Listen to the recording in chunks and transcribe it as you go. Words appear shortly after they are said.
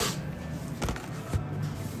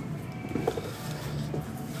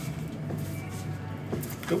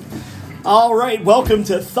All right, welcome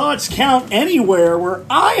to Thoughts Count Anywhere, where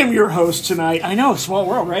I am your host tonight. I know, small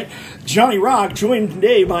world, right? Johnny Rock, joined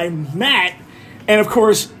today by Matt, and of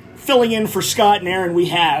course, filling in for Scott and Aaron, we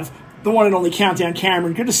have the one and only Countdown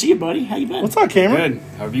Cameron. Good to see you, buddy. How you been? What's up, Cameron? Good.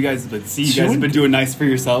 How have you guys been? You guys have been doing nice for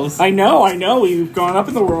yourselves. I know. We've gone up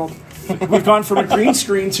in the world. We've gone from a green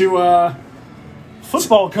screen to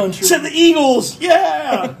Football country. to the Eagles.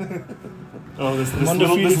 Yeah. Oh, this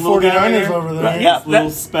Undefeated little guy 49ers over there. Yeah. This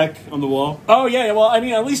little speck on the wall. Oh yeah. Well, I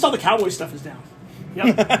mean, at least all the Cowboy stuff is down. Yep.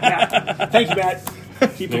 Yeah. Thank you, Matt.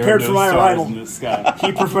 He prepared for my arrival. In the sky.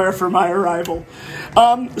 He prepared for my arrival.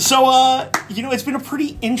 It's been a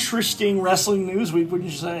pretty interesting wrestling news week,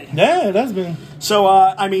 wouldn't you say? Yeah, it has been. So,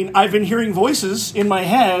 I've been hearing voices in my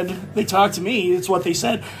head. They talk to me. It's what they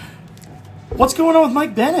said. What's going on with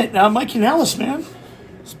Mike Bennett? Mike Kanellis, man.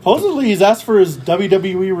 Supposedly, he's asked for his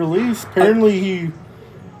WWE release. Apparently, he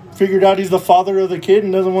figured out he's the father of the kid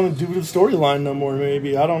and doesn't want to do the storyline no more,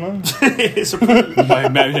 maybe. I don't know. It's a pretty,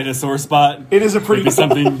 Might have hit a sore spot. it is a pretty, Maybe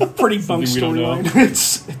something. pretty bunk something we don't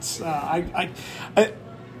storyline.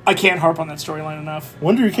 I can't harp on that storyline enough.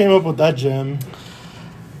 Wonder who came up with that gem.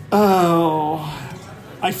 Oh,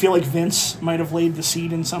 I feel like Vince might have laid the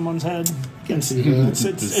seed in someone's head. Can see that.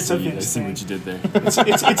 It's a I Vince see thing. what you did there. It's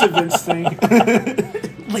a Vince thing.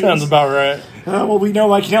 Sounds about right. Well, we know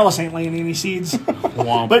Mike Kanellis ain't laying any seeds.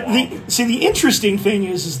 Womp But womp. the interesting thing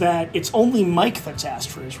is that it's only Mike that's asked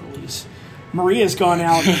for his release. Maria's gone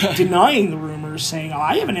out denying the rumors, saying,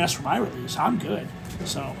 I haven't asked for my release. I'm good.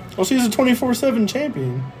 So, Well, she's a 24/7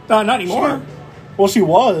 champion. not anymore. Well, she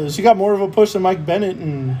was. She got more of a push than Mike Bennett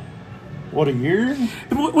in, what, a year?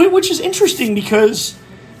 Which is interesting because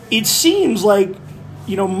it seems like,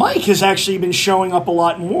 Mike has actually been showing up a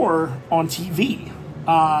lot more on TV.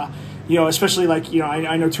 Especially like,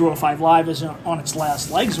 I know 205 Live is on its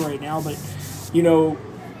last legs right now, but,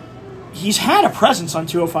 he's had a presence on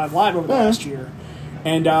 205 Live over the last year.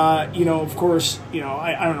 And, of course, I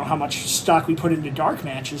don't know how much stock we put into dark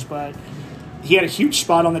matches, but he had a huge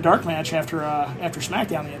spot on the dark match after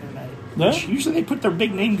SmackDown the other night. Yeah. Which usually they put their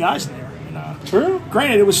big name guys in there. And, True.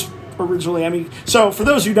 granted, it was originally, so for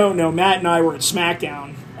those who don't know, Matt and I were at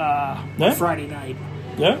SmackDown on Friday night.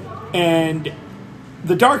 Yeah. And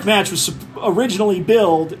the dark match was originally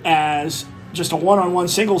billed as just a one-on-one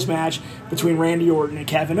singles match between Randy Orton and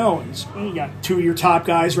Kevin Owens. You got two of your top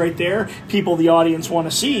guys right there, people the audience want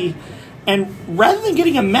to see. And rather than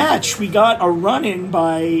getting a match, we got a run-in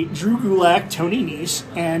by Drew Gulak, Tony Nese,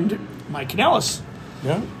 and Mike Kanellis.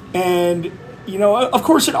 Yeah. And, of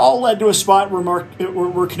course, it all led to a spot where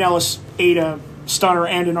Kanellis ate a stunner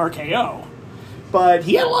and an RKO. But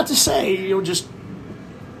he had a lot to say, just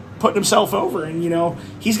putting himself over. And,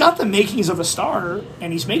 he's got the makings of a star,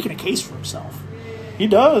 and he's making a case for himself. He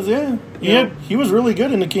does, yeah. Yeah. He was really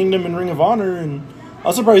good in the Kingdom and Ring of Honor, and I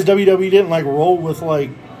was surprised WWE didn't, roll with,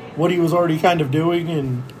 what he was already kind of doing,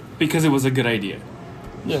 and... Because it was a good idea.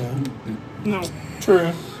 Yeah. No,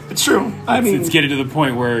 True. it's true. I mean, It's getting to the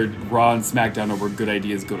point where Raw and SmackDown are where good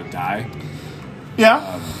ideas go to die.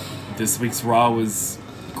 yeah. This week's Raw was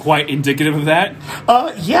quite indicative of that.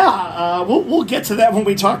 We'll get to that when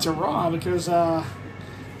we talk to Raw, because there's a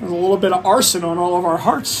little bit of arson on all of our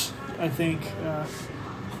hearts, I think.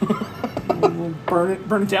 We'll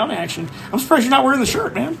burn it down action. I'm surprised you're not wearing the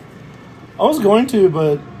shirt, man. I was going to,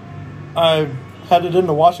 but I had it in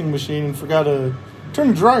the washing machine and forgot to turn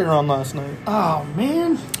the dryer on last night. Oh,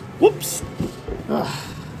 man. Whoops.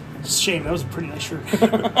 It's a shame. That was a pretty nice shirt.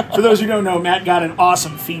 For those who don't know, Matt got an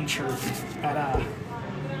awesome Fiend shirt at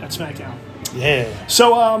SmackDown. Yeah.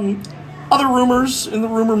 So, other rumors in the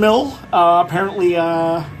rumor mill. Apparently,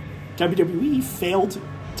 WWE failed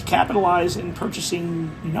to capitalize in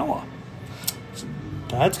purchasing Noah.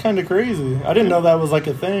 That's kind of crazy. I didn't know that was a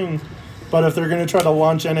thing. But if they're going to try to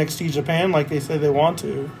launch NXT Japan like they say they want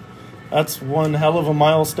to, that's one hell of a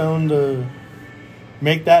milestone to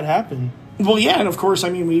make that happen. Well, yeah, and of course,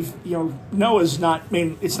 Noah's not,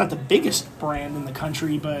 it's not the biggest brand in the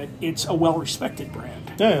country, but it's a well-respected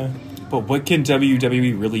brand. Yeah. But what can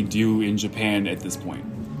WWE really do in Japan at this point?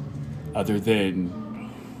 Other than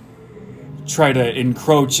try to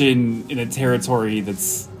encroach in a territory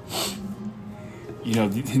that's...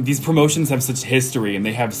 these promotions have such history, and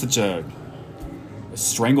they have such a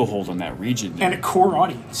stranglehold on that region. And a core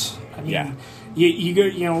audience. Yeah. You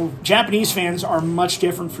go, Japanese fans are much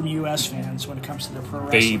different from U.S. fans when it comes to their pro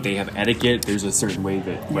wrestling. They have etiquette. There's a certain way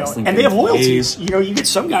that wrestling and they have fans loyalties. behave. You get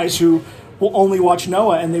some guys who will only watch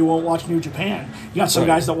Noah and they won't watch New Japan. You got some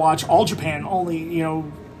guys that watch All Japan only.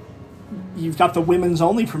 You've got the women's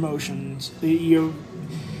only promotions.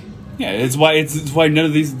 Yeah, it's why none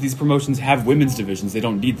of these promotions have women's divisions. They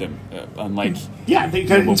don't need them, unlike Yeah, they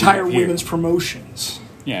got what we entire have here. women's promotions.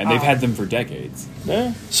 yeah, and they've had them for decades.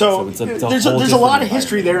 Yeah. So, it's a there's whole a lot different of environment.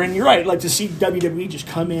 history there, and you're right. Like to see WWE just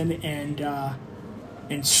come in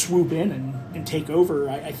and swoop in and take over.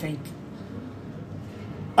 I think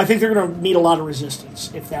they're going to meet a lot of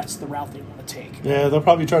resistance if that's the route they want to take. Yeah, they'll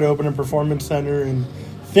probably try to open a performance center and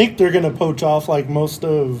think they're going to poach off like most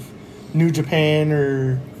of New Japan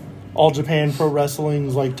or All Japan Pro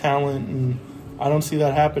Wrestling's like talent, and I don't see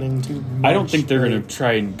that happening too much. I don't think they're going to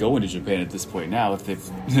try and go into Japan at this point now. If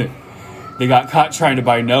they got caught trying to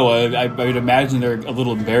buy Noah, I would imagine they're a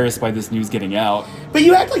little embarrassed by this news getting out. But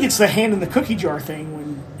you act like it's the hand in the cookie jar thing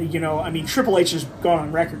when, Triple H has gone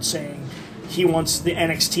on record saying he wants the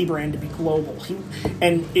NXT brand to be global.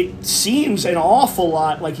 And it seems an awful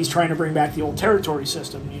lot like he's trying to bring back the old territory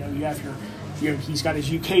system. You have he's got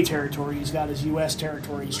his UK territory, he's got his US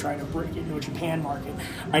territory, he's trying to bring it into a Japan market.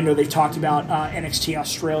 I know they've talked about NXT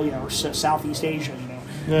Australia or Southeast Asia,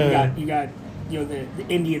 Yeah. You got the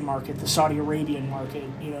Indian market, the Saudi Arabian market,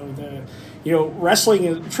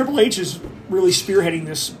 wrestling. Triple H is really spearheading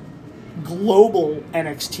this global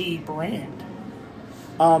NXT brand.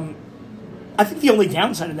 I think the only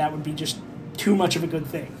downside of that would be just too much of a good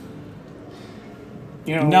thing.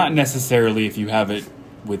 Not necessarily if you have it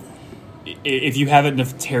in a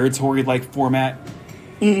territory-like format.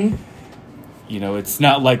 Mm-hmm. It's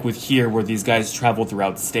not like with here where these guys travel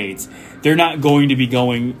throughout states. They're not going to be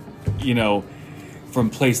going, from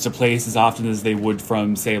place to place as often as they would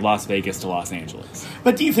from, say, Las Vegas to Los Angeles.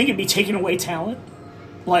 But do you think it'd be taking away talent?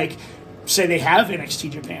 Like, say they have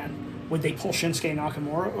NXT Japan. Would they pull Shinsuke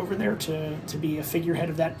Nakamura over there to be a figurehead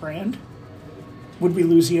of that brand? Would we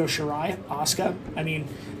lose Io Shirai, Asuka? I mean,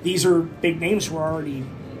 these are big names who are already,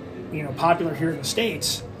 popular here in the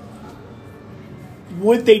States.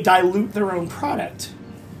 Would they dilute their own product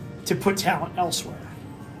to put talent elsewhere?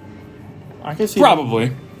 I can see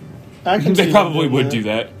Probably. I can see They probably them would doing do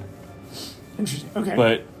that. Interesting. Okay.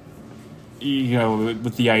 But,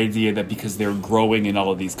 with the idea that because they're growing in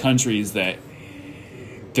all of these countries that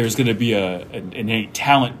there's going to be an innate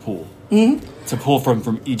talent pool to pull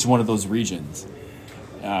from each one of those regions.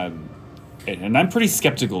 And I'm pretty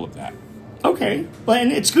skeptical of that. Okay,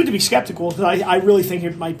 and it's good to be skeptical because I really think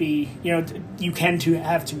it might be, you can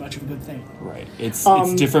have too much of a good thing. Right. It's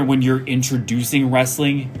different when you're introducing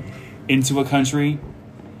wrestling into a country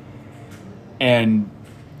and,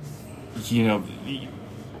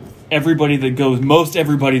 everybody that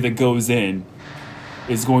goes in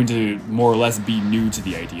is going to more or less be new to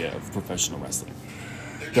the idea of professional wrestling.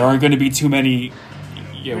 There aren't going to be too many,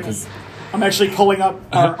 because I'm actually pulling up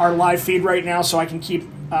our live feed right now so I can keep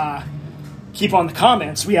on the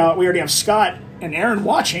comments. We already have Scott and Aaron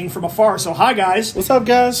watching from afar. So hi guys. What's up,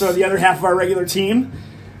 guys? So the other half of our regular team.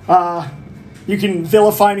 You can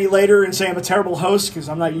vilify me later and say I'm a terrible host because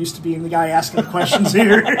I'm not used to being the guy asking the questions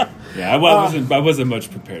here. yeah, I wasn't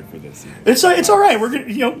much prepared for this either. It's all right. We're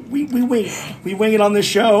gonna we wing it. We wing it on this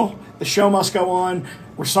show. The show must go on.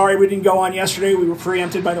 We're sorry we didn't go on yesterday. We were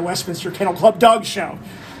preempted by the Westminster Kennel Club Dog Show.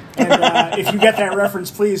 And if you get that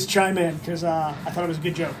reference, please chime in because I thought it was a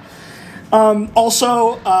good joke.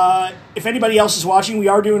 Also, if anybody else is watching, we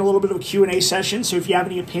are doing a little bit of a Q&A session. So if you have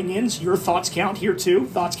any opinions, your thoughts count here too.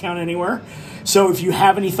 Thoughts count anywhere. So if you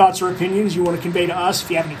have any thoughts or opinions you want to convey to us,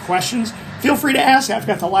 if you have any questions, feel free to ask. I've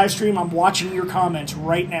got the live stream. I'm watching your comments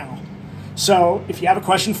right now. So if you have a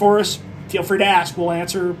question for us, feel free to ask. We'll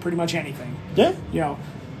answer pretty much anything. Yeah.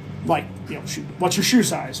 What's your shoe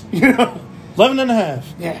size? 11 and a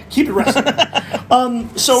half. Yeah, keep it wrestling.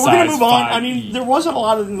 So we're going to move on. 5'8". I mean, there wasn't a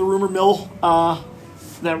lot in the rumor mill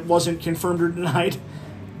that wasn't confirmed or denied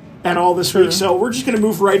at all this week. So we're just going to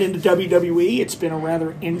move right into WWE. It's been a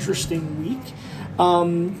rather interesting week.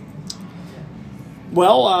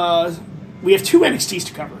 We have two NXTs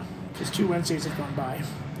to cover because 2 Wednesdays have gone by.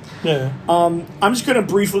 Yeah. I'm just going to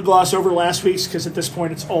briefly gloss over last week's because at this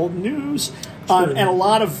point it's old news. And a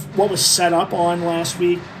lot of what was set up on last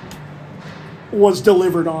week was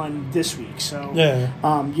delivered on this week. So, Yeah.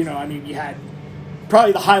 you had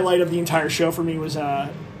probably the highlight of the entire show for me was,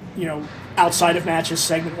 outside of matches,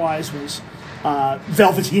 segment-wise, was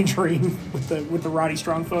Velveteen Dream with the Roddy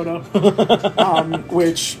Strong photo,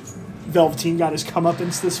 which Velveteen got his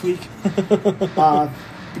comeuppance this week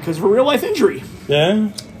because of a real-life injury.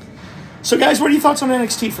 Yeah. So, guys, what are your thoughts on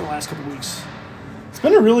NXT for the last couple of weeks? It's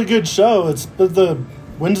been a really good show. The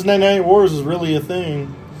Wednesday Night Wars is really a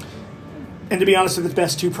thing. And to be honest, they're the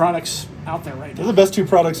best two products out there right They're now. the best two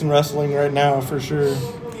products in wrestling right now, for sure.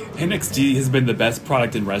 NXT has been the best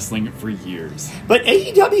product in wrestling for years. But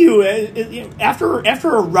AEW,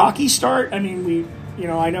 after a rocky start, I mean,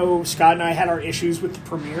 I know Scott and I had our issues with the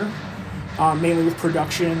premiere, mainly with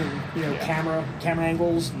production and camera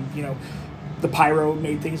angles, and the pyro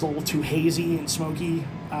made things a little too hazy and smoky.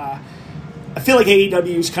 I feel like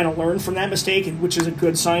AEW's kind of learned from that mistake, and which is a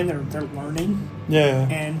good sign. They're learning. Yeah.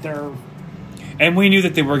 And we knew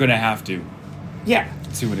that they were going to have to. Yeah.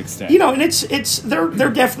 To an extent. And they're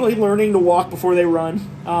definitely learning to walk before they run.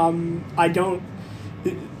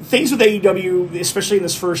 Things with AEW, especially in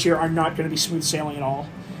this first year, are not going to be smooth sailing at all.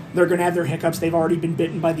 They're going to have their hiccups. They've already been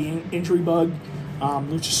bitten by the injury bug.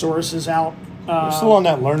 Luchasaurus is out. They're still on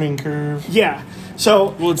that learning curve. Yeah.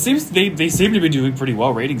 So it seems they seem to be doing pretty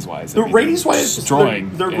well ratings wise. Ratings wise,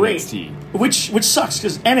 destroying they're great. NXT. Which sucks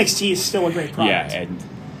because NXT is still a great product. Yeah, and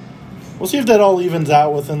we'll see if that all evens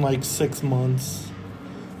out within like 6 months.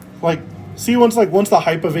 Once the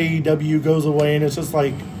hype of AEW goes away and it's just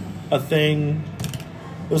like a thing.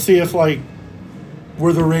 We'll see if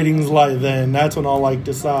where the ratings lie then. That's when I'll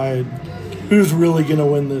decide who's really going to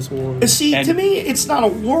win this war. To me, it's not a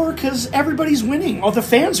war because everybody's winning. All the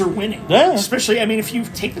fans are winning. Yeah. Especially, if you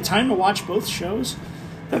take the time to watch both shows,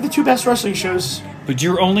 they're the two best wrestling shows. But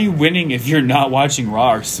you're only winning if you're not watching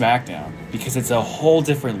Raw or SmackDown because it's a whole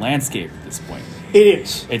different landscape at this point. It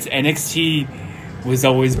is. It's NXT was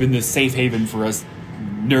always been the safe haven for us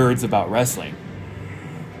nerds about wrestling.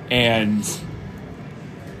 And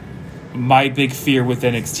my big fear with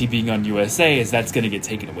NXT being on USA is that's going to get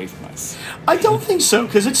taken away from us. I don't think so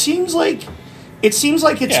because it seems like it's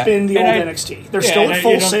been the old NXT. They're still at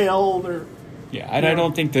Full Sail. I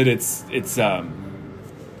don't think that it's I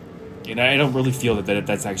don't really feel that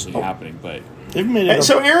that's actually happening. But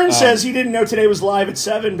so Aaron says he didn't know today was live at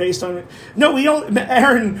 7 based on it. No, we don't.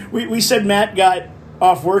 Aaron, we said Matt got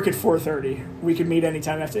off work at 4:30. We could meet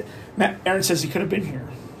anytime after. Aaron says he could have been here.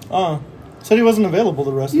 Said he wasn't available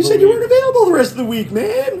the rest of the week. You said you weren't available the rest of the week,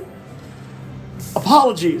 man.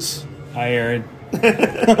 Apologies. Hi, Aaron.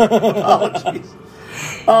 Apologies.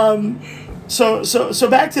 So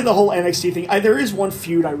back to the whole NXT thing. There is one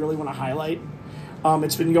feud I really want to highlight.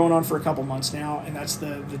 It's been going on for a couple months now, and that's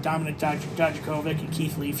the Dominik Dijakovic and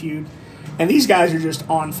Keith Lee feud. And these guys are just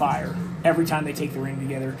on fire every time they take the ring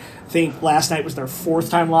together. I think last night was their 4th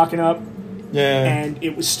time locking up. Yeah. And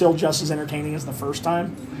it was still just as entertaining as the first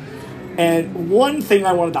time. And one thing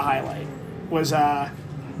I wanted to highlight was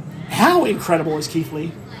how incredible is Keith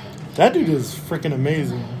Lee? That dude is freaking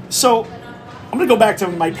amazing. So I'm going to go back to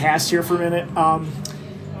my past here for a minute. I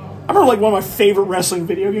remember one of my favorite wrestling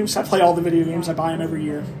video games. I play all the video games. I buy them every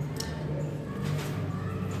year.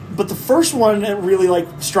 But the first one that really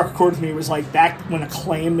struck a chord with me was back when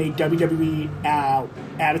Acclaim made WWE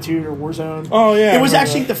Attitude or Warzone. Oh yeah. It was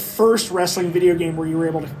actually the first wrestling video game where you were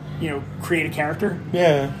able to create a character.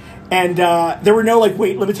 Yeah. And there were no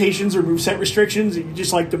weight limitations or moveset restrictions. You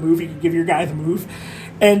just the move, you could give your guy the move.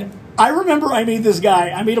 And I remember I made this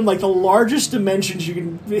guy. I made him the largest dimensions you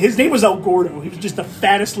can. His name was El Gordo. He was just the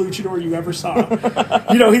fattest luchador you ever saw.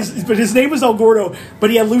 But his name was El Gordo.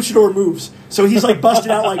 But he had luchador moves. So he's busted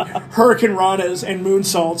out Hurricane Ranas and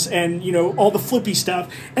moonsaults and all the flippy stuff.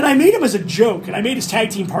 And I made him as a joke. And I made his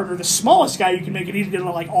tag team partner the smallest guy you can make, and he did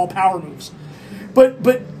all power moves. But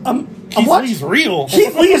Keith Lee's real.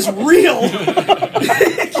 Keith Lee is real.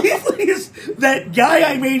 Keith Lee is that guy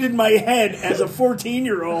I made in my head as a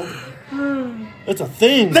 14-year-old. That's a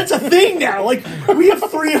thing. That's a thing now. We have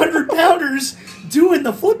 300-pounders doing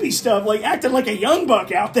the flippy stuff, acting like a young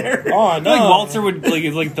buck out there. Oh, no. Walter would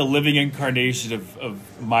is the living incarnation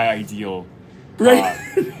of my ideal. Right.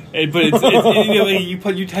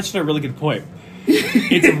 But you touched on a really good point.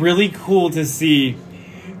 It's really cool to see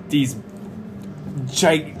these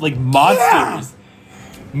monsters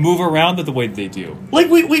move around the way they do.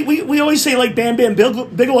 We always say Bam Bam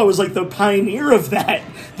Bigelow was the pioneer of that,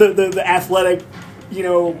 the athletic,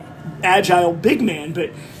 agile big man.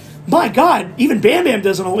 But my God, even Bam Bam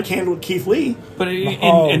doesn't hold a candle with Keith Lee. But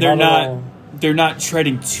they're not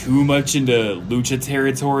treading too much into lucha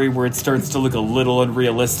territory where it starts to look a little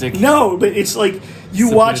unrealistic. No, but it's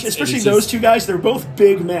watch, especially those two guys. They're both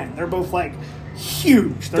big men. They're both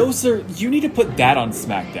huge. You need to put that on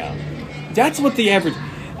SmackDown. That's what the average.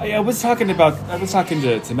 I was talking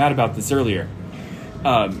to Matt about this earlier.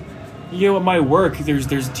 At my work, there's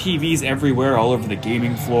TVs everywhere, all over the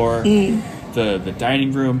gaming floor, the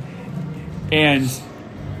dining room, and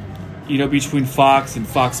between Fox and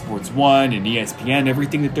Fox Sports 1 and ESPN,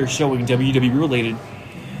 everything that they're showing WWE related,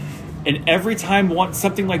 and every time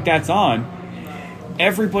something like that's on,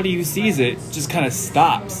 everybody who sees it just kind of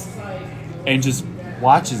stops and just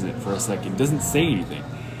watches it for a second, doesn't say anything.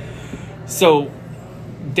 So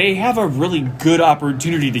they have a really good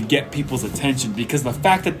opportunity to get people's attention because the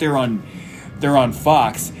fact that they're on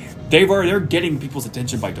Fox, they're getting people's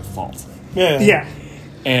attention by default. Yeah.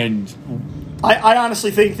 And I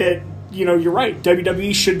honestly think that, you're right.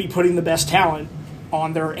 WWE should be putting the best talent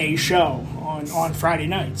on their A show on Friday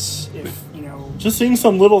nights. Just seeing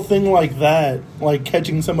some little thing like that, like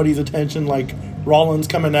catching somebody's attention, like Rollins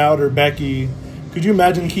coming out or Becky. Could you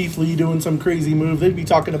imagine Keith Lee doing some crazy move? They'd be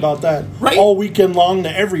talking about that all weekend long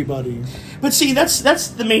to everybody. But see, that's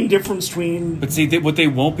the main difference between... But see, what they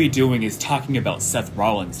won't be doing is talking about Seth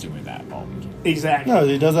Rollins doing that all weekend. Exactly. No,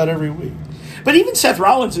 he does that every week. But even Seth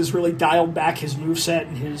Rollins has really dialed back his moveset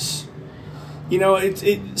and his...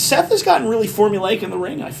 Seth has gotten really formulaic in the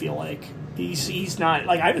ring, I feel like. He's not...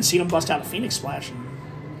 Like, I haven't seen him bust out a Phoenix Splash in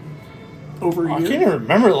over a year. I can't even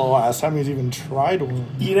remember the last time he's even tried one.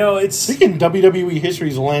 It's... I think in WWE history,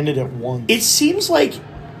 he's landed it once. It seems like,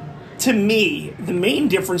 to me, the main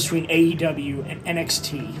difference between AEW and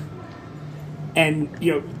NXT,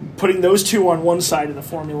 and, putting those two on one side of the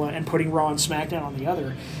formula and putting Raw and SmackDown on the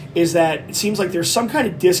other, is that it seems like there's some kind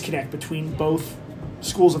of disconnect between both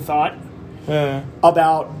schools of thought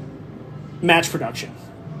about match production,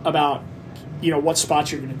 about, what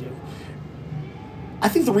spots you're going to do. I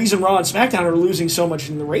think the reason Raw and SmackDown are losing so much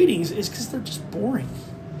in the ratings is because they're just boring.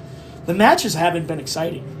 The matches haven't been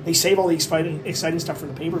exciting. They save all the exciting stuff for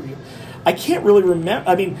the pay-per-view. I can't really remember.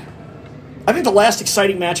 I mean, I think the last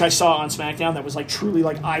exciting match I saw on SmackDown that was like truly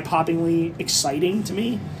like eye-poppingly exciting to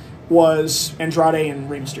me was Andrade and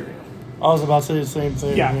Rey Mysterio. I was about to say the same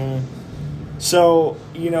thing. Yeah. So,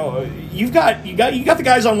 you've got the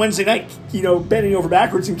guys on Wednesday night, bending over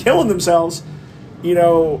backwards and killing themselves,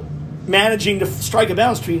 managing to strike a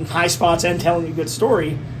balance between high spots and telling a good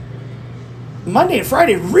story. Monday and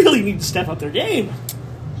Friday really need to step up their game.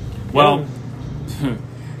 Well,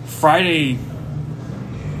 Friday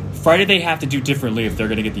they have to do differently if they're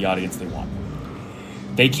going to get the audience they want.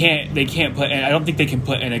 They can't put, and I don't think they can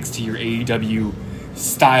put NXT or AEW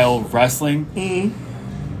style wrestling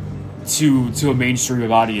to a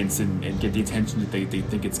mainstream audience and get the attention that they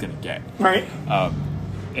think it's going to get. Right.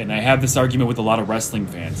 And I have this argument with a lot of wrestling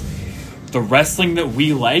fans. The wrestling that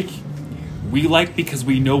we like because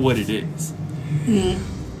we know what it is.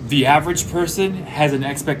 The average person has an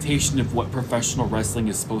expectation of what professional wrestling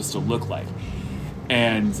is supposed to look like.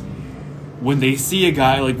 And when they see a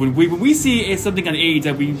guy, like when we see something on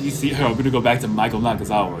AEW, we see, I'm going to go back to Michael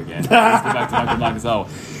Nakazawa again. Let's go back to Michael Nakazawa.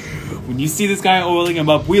 When you see this guy oiling him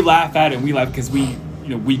up, we laugh at it and we laugh because we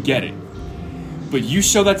get it. But you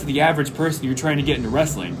show that to the average person you're trying to get into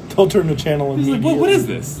wrestling. They'll turn the channel and he's like, what is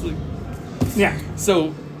this? Like, yeah.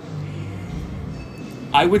 So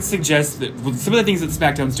I would suggest that some of the things that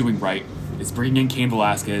SmackDown's doing right is bringing in Cain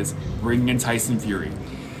Velasquez, bringing in Tyson Fury.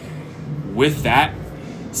 With that,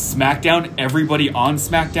 SmackDown, everybody on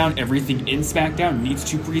SmackDown, everything in SmackDown needs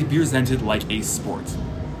to be presented like a sport.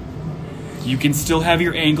 You can still have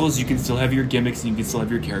your angles, you can still have your gimmicks, and you can still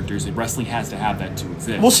have your characters, and wrestling has to have that to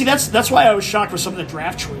exist. Well, see, that's why I was shocked with some of the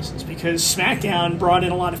draft choices, because SmackDown brought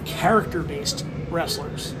in a lot of character-based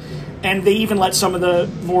wrestlers. And they even let some of the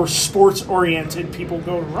more sports-oriented people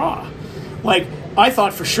go to Raw. Like, I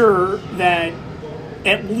thought for sure that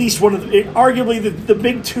at least one of arguably the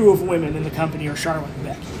big two of women in the company are Charlotte and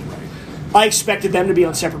Becky. I expected them to be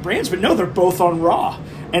on separate brands, but no, they're both on Raw.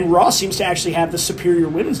 And Raw seems to actually have the superior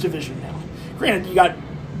women's division now. Granted, you got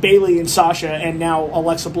Bayley and Sasha and now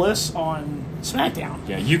Alexa Bliss on SmackDown.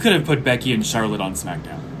 Yeah, you could have put Becky and Charlotte on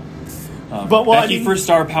SmackDown. Becky for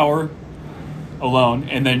star power alone,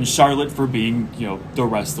 and then Charlotte for being, the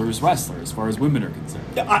wrestler's wrestler as far as women are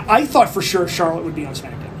concerned. I thought for sure Charlotte would be on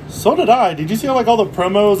SmackDown. So did I. Did you see all the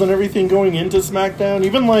promos and everything going into SmackDown?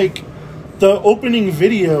 Even the opening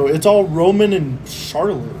video, it's all Roman and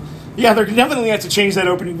Charlotte. Yeah, they're definitely have to change that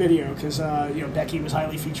opening video because Becky was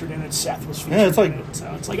highly featured in it. Seth was featured in it.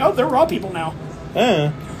 So it's like, oh, they're Raw people now.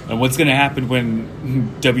 Yeah. And what's going to happen when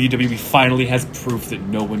WWE finally has proof that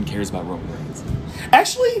no one cares about Roman Reigns?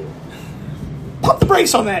 Actually, pump the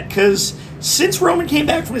brakes on that, because since Roman came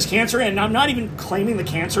back from his cancer, and I'm not even claiming the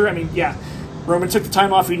cancer, I mean, yeah, Roman took the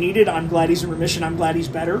time off he needed. I'm glad he's in remission. I'm glad he's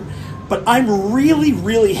better. But I'm really,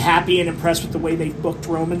 really happy and impressed with the way they've booked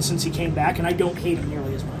Roman since he came back, and I don't hate him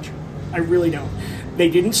nearly as much. I really don't. They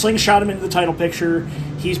didn't slingshot him into the title picture.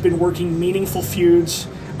 He's been working meaningful feuds.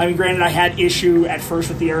 I mean, granted, I had issue at first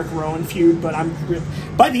with the Eric Rowan feud, but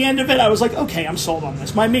by the end of it, I was like, okay, I'm sold on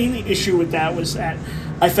this. My main issue with that was that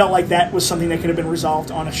I felt like that was something that could have been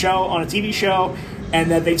resolved on a TV show,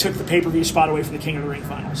 and that they took the pay-per-view spot away from the King of the Ring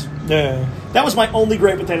finals. Yeah. That was my only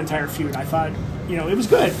gripe with that entire feud. I thought, it was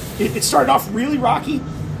good. It started off really rocky,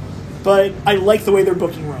 but I like the way they're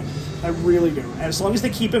booking Roman. I really do. As long as they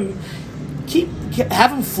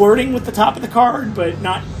have him flirting with the top of the card, but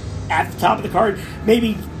not at the top of the card.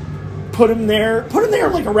 Maybe put him there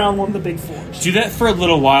like around one of the big fours. Do that for a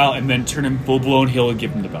little while and then turn him full blown heel and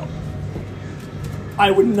give him the belt.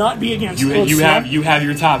 I would not be against it. You have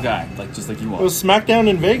your top guy, just like you want. It was SmackDown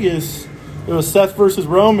in Vegas. It was Seth versus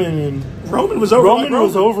Roman, and Roman was over.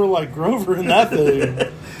 Was over like Grover in that thing.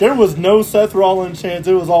 There was no Seth Rollins chance.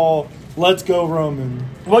 It was all let's go Roman.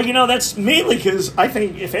 Well, that's mainly because I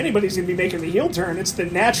think if anybody's going to be making the heel turn, it's the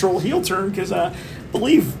natural heel turn because I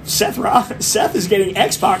believe Seth is getting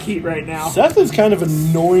X-Pac heat right now. Seth is kind of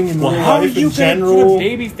annoying in real how are life you in general. Put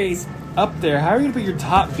a babyface up there? How are you going to put your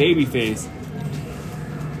top babyface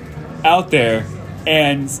out there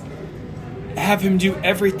and have him do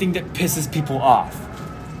everything that pisses people off?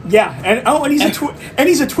 Yeah, and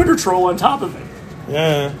he's a Twitter troll on top of it.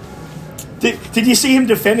 Yeah. Did you see him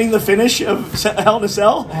defending the finish of Hell in a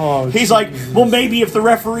Cell? Oh, he's like, well, maybe if the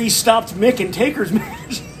referee stopped Mick and Taker's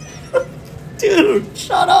match. Dude,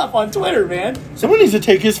 shut up on Twitter, man. Someone needs to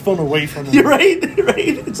take his phone away from him. You're right.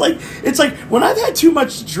 It's like when I've had too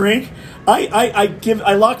much to drink,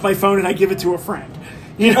 I lock my phone and I give it to a friend.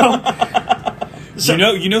 So,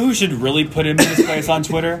 you know who should really put him in his place on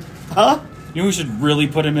Twitter? Huh? You know who should really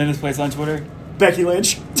put him in his place on Twitter? Becky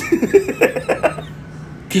Lynch.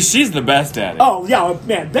 Because she's the best at it. Oh, yeah,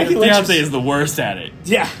 man. Becky Lynch Beyonce is the worst at it.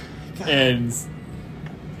 Yeah. And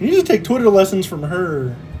you need to take Twitter lessons from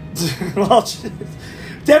her. Well,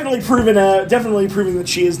 definitely proving that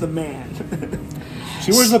she is the man.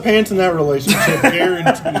 She wears the pants in that relationship,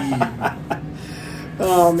 guaranteed.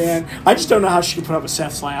 Oh, man. I just don't know how she can put up with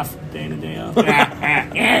Seth's laugh day in and day out.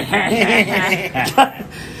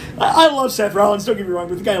 I love Seth Rollins, don't get me wrong,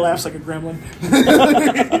 but the guy laughs like a gremlin.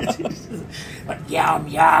 Like, yum,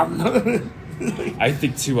 yum. I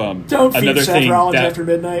think Don't feed another Seth thing Rollins that after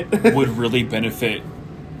midnight. would really benefit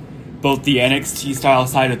both the NXT style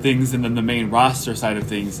side of things and then the main roster side of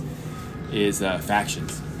things is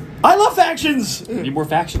factions. I love factions. We need more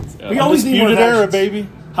factions. We always need more Undisputed era, factions. baby.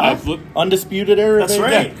 Huh? Undisputed era, That's baby.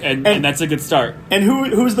 right. And that's a good start. And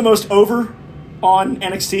who's the most over on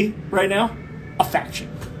NXT right now? A faction.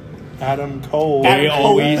 Adam Cole. They Adam Cole,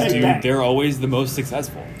 always bang, do. bang. They're always the most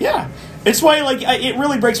successful. Yeah. It's why, it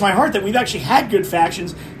really breaks my heart that we've actually had good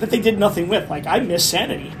factions that they did nothing with. Like, I miss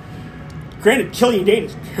Sanity. Granted, Killian Dane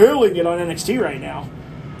is killing it on NXT right now.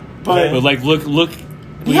 But look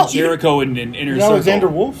Hell, Jericho and Inner Circle. Alexander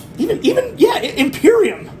Wolf. even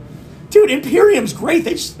Imperium. Dude, Imperium's great.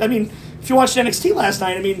 If you watched NXT last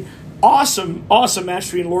night, awesome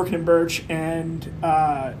match between Lorcan and Birch and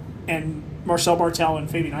Marcel Bartel and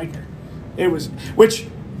Fabian Eichner. It was, which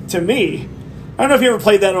to me, I don't know if you ever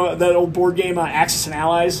played that old board game, Axis and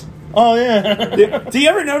Allies. Oh yeah. Do you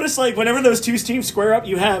ever notice whenever those two teams square up,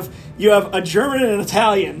 you have a German and an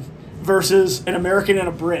Italian versus an American and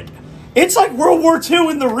a Brit. It's like World War II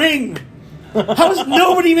in the ring. How has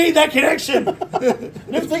nobody made that connection? I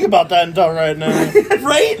didn't think about that until right now.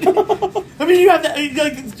 Right? You have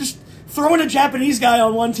that, just throwing a Japanese guy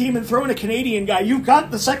on one team and throwing a Canadian guy. You've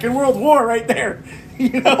got the Second World War right there.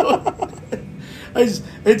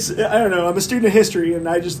 It's I don't know. I'm a student of history, and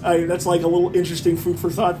that's like a little interesting food for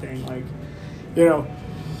thought thing.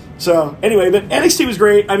 So anyway, but NXT was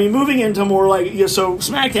great. Moving into more so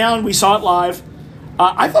SmackDown, we saw it live.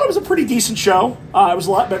 I thought it was a pretty decent show. It was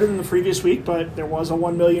a lot better than the previous week, but there was a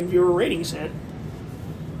 1 million viewer ratings hit.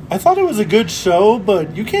 I thought it was a good show,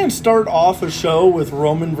 but you can't start off a show with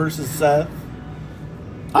Roman versus Seth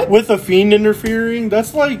with a Fiend interfering.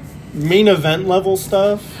 That's like main event level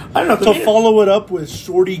stuff. I don't know. Follow it up with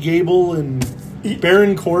Shorty Gable and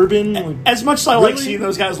Baron Corbin. As much as I like seeing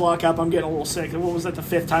those guys lock up, I'm getting a little sick. What was that, the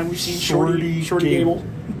 5th time we've seen Shorty Gable?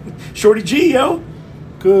 Shorty G, yo.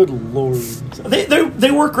 Good Lord.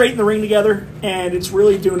 They work great in the ring together, and it's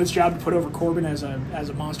really doing its job to put over Corbin as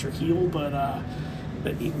a monster heel, but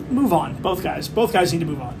move on. Both guys need to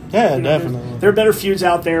move on. Yeah, definitely. There are better feuds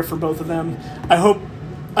out there for both of them.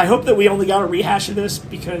 I hope that we only got a rehash of this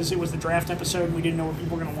because it was the draft episode and we didn't know where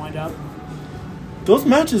people were going to wind up. Those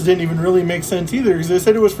matches didn't even really make sense either because they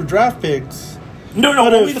said it was for draft picks. No,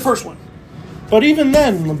 only the first one. But even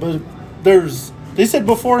then, they said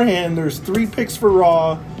beforehand there's 3 picks for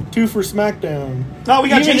Raw, 2 for SmackDown. Oh, we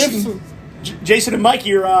got Jason and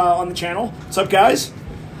Mikey are on the channel. What's up, guys?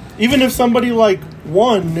 Even if somebody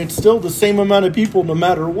won, it's still the same amount of people no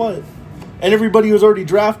matter what. And everybody was already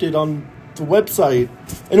drafted on the website,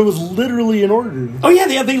 and it was literally in order. Oh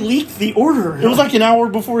yeah, they leaked the order. It was like an hour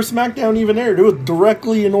before SmackDown even aired. It was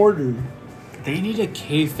directly in order. They need a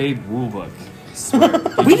kayfabe rulebook swear.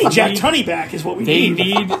 We need Jack Tunney back, is what we They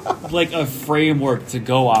need. need like a framework to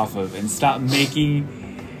go off of and stop making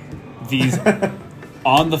these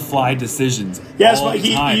on-the-fly decisions. Yes, all but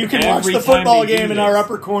the time. you can watch Every the time football they do game in this. our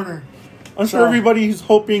upper corner. I'm sure everybody's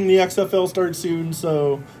hoping the XFL starts soon,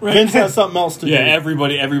 so Right. Vince has something else to Yeah, do.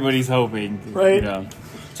 everybody's hoping. Right. You know.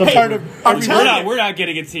 So Hey, part of I'm We're telling not, you. we're not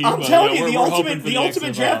getting a team. I'm but, telling we're you, the hoping ultimate for the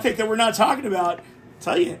ultimate XFL. draft pick that we're not talking about,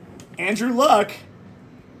 tell you, Andrew Luck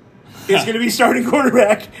is going to be starting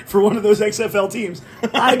quarterback for one of those XFL teams.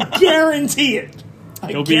 I guarantee it.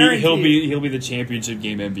 He'll be the championship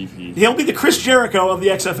game MVP. He'll be the Chris Jericho of the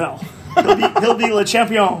XFL. He'll be le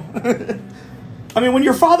champion. I mean, when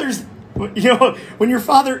your father is the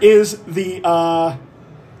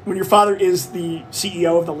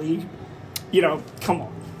CEO of the league, come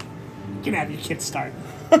on, you can have your kid start.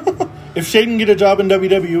 if Shane can get a job in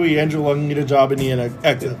WWE, Andrew Luck can get a job in the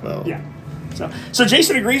XFL. Yeah. So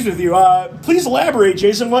Jason agrees with you. Please elaborate,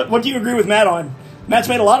 Jason. What do you agree with Matt on? Matt's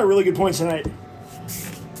made a lot of really good points tonight.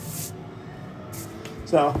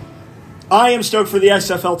 So, I am stoked for the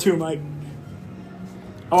XFL too, Mike.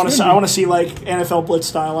 I want to see like NFL Blitz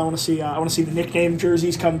style. I want to see the nickname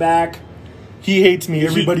jerseys come back. He hates me.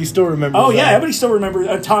 Everybody still remembers. Oh yeah, that. everybody still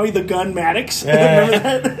remembers Tommy the Gun Maddox. Yeah.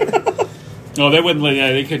 Remember that? No, they wouldn't.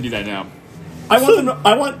 Yeah, they couldn't do that now. I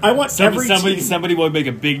want every team. Somebody would make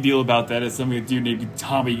a big deal about that as somebody do named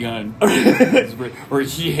Tommy Gunn, or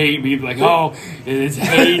he hate me like, oh, it's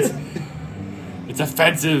hate, it's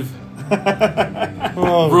offensive,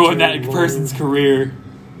 Oh, ruin dear that Lord. person's career.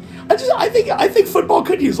 I think football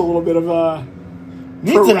could use a little bit of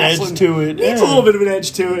Needs pro an wrestling. edge to it. Needs a yeah. little bit of an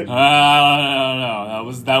edge to it.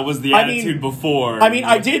 No. That was the I mean- attitude before. I mean,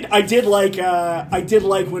 I did like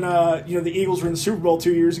when the Eagles were in the Super Bowl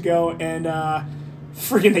 2 years ago, and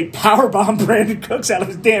freaking they powerbombed Brandon Cooks out of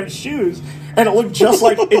his damn shoes, and it looked just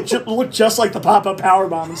like the pop-up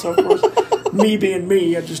powerbomb. And so of course, me being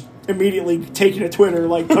me, I just immediately taken to Twitter,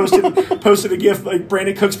 like posted a gif like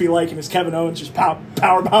Brandon Cooks be like, and it's Kevin Owens just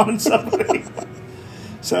powerbombing somebody.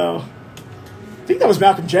 So I think that was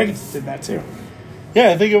Malcolm Jenkins that did that too.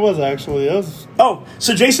 Yeah, I think it was actually. It was, Oh,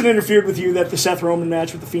 so Jason interfered with you that the Seth Roman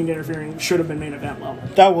match with the Fiend interfering should have been main event level.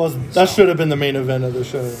 that should have been the main event of the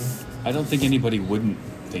show. I don't think anybody wouldn't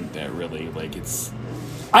think that really. Like it's.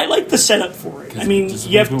 I like the setup for it. I mean, just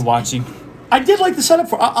you have we've been watching. I did like the setup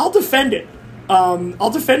for it. I'll defend it. I'll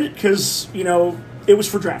defend it because, it was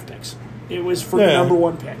for draft picks. It was for the Yeah. number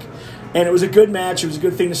one pick. And it was a good match. It was a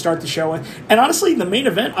good thing to start the show with. And honestly, the main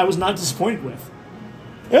event I was not disappointed with.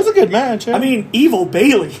 It was a good match. Yeah. I mean, Evil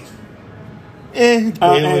Bailey.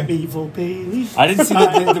 Bailey. Evil Bailey. I didn't see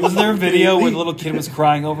that. Was there a video where the little kid was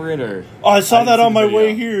crying over it, or? Oh, I saw didn't that see on the my video.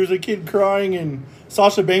 way here. There's a kid crying, and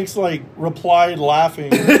Sasha Banks replied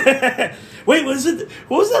laughing. Wait, what was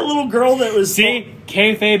that little girl that was... See,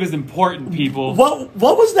 kayfabe is important, people. What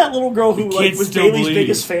was that little girl who kids was still Bailey's believe.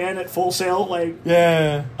 biggest fan at Full Sail?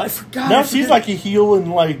 Yeah. I forgot. Now I she's forget. like a heel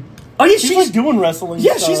and Oh yeah, she's doing wrestling.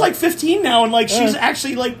 Yeah, stuff. she's like 15 now, and she's Yeah.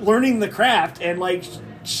 actually learning the craft, and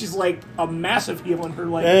she's like a massive heel in her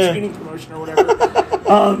Yeah. training promotion or whatever.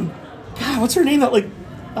 God, what's her name?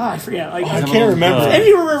 I forget. I Some can't of remember. them, If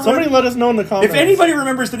anyone remember- Somebody let us know in the comments. if anybody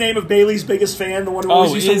remembers the name of Bailey's biggest fan, the one who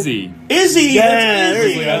always Oh, used to- Izzy. Izzy, Yeah, that's there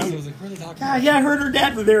Izzy. you go. I was like, where are they talking? Yeah, I heard her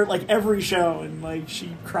dad was there at every show, and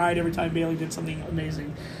she cried every time Bailey did something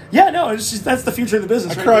amazing. Yeah, no, it's just that's the future of the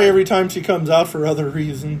business. I right cry there. every time she comes out for other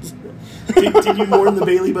reasons. Did you mourn the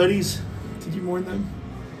Bailey buddies? Did you mourn them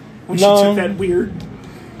when No. she took that weird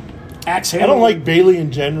axe I handle? don't like Bailey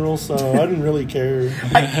in general, so I didn't really care.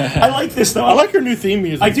 I like this though. I like her new theme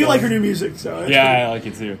music. I do though. like her new music. So that's Yeah, pretty- I like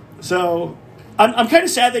it too. So I'm kind of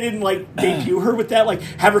sad they didn't debut her with that.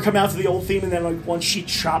 Have her come out to the old theme and then once she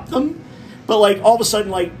chopped them. But all of a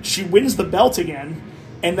sudden she wins the belt again,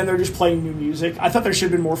 and then they're just playing new music. I thought there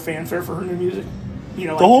should have been more fanfare for her new music. The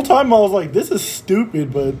whole time I was like, "This is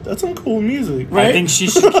stupid," but that's some cool music. Right? I think she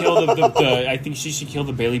should kill I think she should kill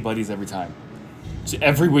the Bailey buddies every time.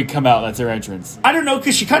 Every week come out, that's their entrance. I don't know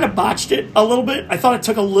because she kind of botched it a little bit. I thought it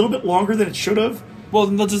took a little bit longer than it should have. Well,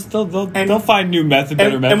 they'll find new better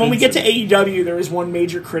methods. And when we get to AEW, there is one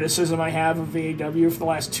major criticism I have of AEW for the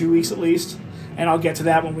last 2 weeks at least, and I'll get to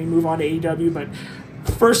that when we move on to AEW. But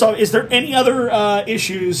first off, is there any other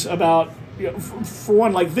issues about, for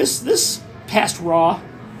one, this past Raw,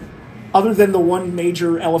 other than the one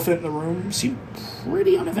major elephant in the room, seemed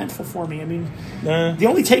pretty uneventful for me. I mean, Nah. the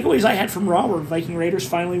only takeaways I had from Raw were Viking Raiders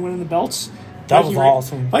finally winning the belts. That was Viking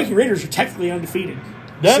awesome. Viking Raiders are technically undefeated.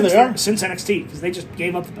 Yeah, since they are. Since NXT, because they just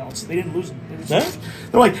gave up the belts. They didn't lose them. Yeah.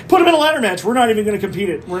 They're like, put them in a ladder match. We're not even going to compete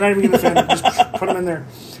it. We're not even going to defend it. Just put them in there.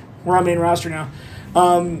 We're on main roster now.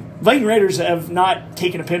 Viking Raiders have not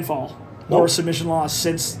taken a pinfall or Nope. submission loss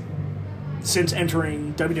since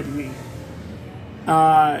entering WWE.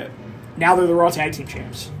 Now they're the Raw Tag Team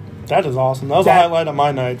champs. That is awesome. That was a highlight of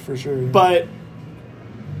my night for sure. But,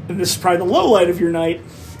 and this is probably the low light of your night,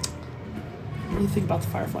 what do you think about the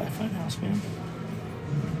Firefly Funhouse, man?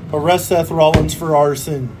 Arrest Seth Rollins for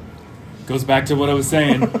arson. Goes back to what I was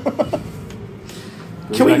saying.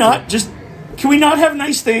 Can we not have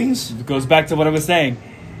nice things? It goes back to what I was saying.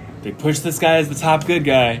 They push this guy as the top good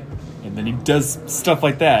guy, and then he does stuff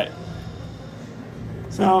like that.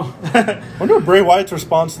 So, I wonder what Bray Wyatt's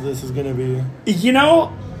response to this is going to be. you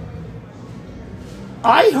know,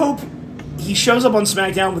 I hope he shows up on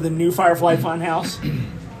SmackDown with a new Firefly Funhouse,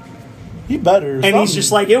 He better. and he's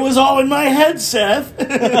just like, "It was all in my head, Seth."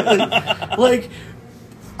 like,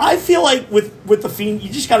 I feel like with the Fiend, you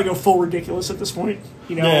just got to go full ridiculous at this point.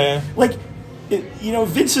 You know, Yeah. like,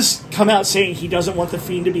 Vince has come out saying he doesn't want the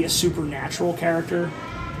Fiend to be a supernatural character,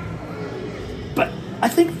 but I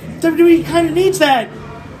think WWE kind of needs that.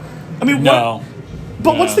 I mean, No.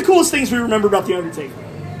 what's the coolest things we remember about The Undertaker?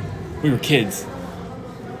 We were kids.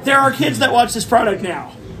 There are kids that watch this product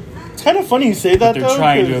now. It's kind of funny you say that, They're though.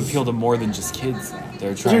 trying to 'cause appeal to more than just kids.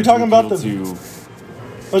 They're trying you're to talking about appeal the-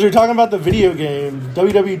 to... As you're talking about the video game,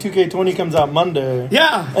 WWE 2K20 comes out Monday.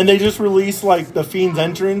 Yeah. And they just released, like, the Fiend's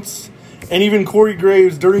entrance. And even Corey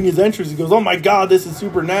Graves, during his entrance, he goes, "Oh my god, this is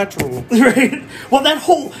supernatural." Right. Well, that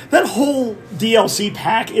whole DLC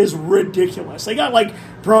pack is ridiculous. They got like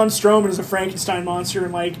Braun Strowman as a Frankenstein monster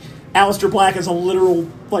and like Aleister Black as a literal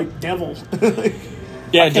like devil.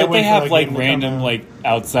 Yeah, can't don't wait they for have that like game to come random out. like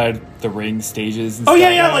outside the ring stages and Oh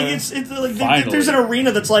stuff? yeah. Like it's like Finally. there's an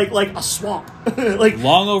arena that's like a swamp. like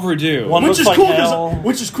Long overdue. One which looks is like cool hell.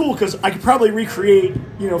 because I could probably recreate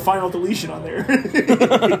Final Deletion on there.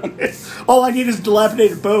 All I need is a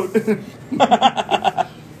dilapidated boat.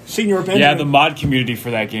 Senor Benjamin. Yeah, the mod community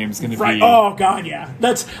for that game is going to Right. be... Oh god, yeah.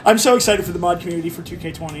 I'm so excited for the mod community for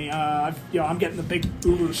 2K20. I'm getting the big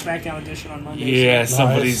Uber SmackDown edition on Monday. Yeah, Nice.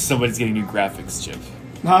 somebody's getting a new graphics chip.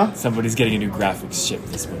 Huh? Somebody's getting a new graphics chip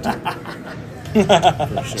this winter.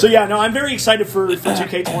 So yeah, no, I'm very excited for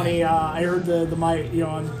 2K20. I heard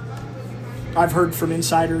I've heard from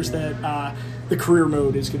insiders that the career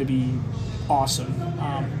mode is going to be awesome.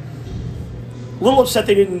 A little upset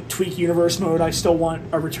they didn't tweak universe mode. I still want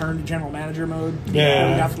a return to general manager mode.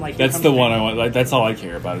 Yeah. Nothing like That's Here the Comes one the I want. Like, that's all I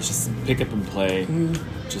care about. It's just pick up and play.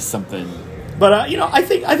 Just something. But I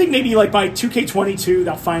think maybe like by 2K22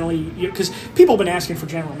 they'll finally, because people have been asking for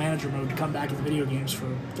general manager mode to come back in the video games for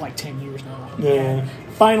like 10 years now. Yeah. And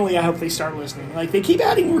finally, I hope they start listening. Like they keep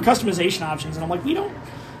adding more customization options, and I'm like, we don't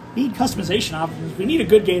need customization options. We need a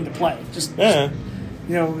good game to play. Just Yeah.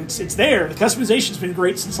 it's there. The customization's been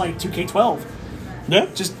great since like 2K12. Yeah.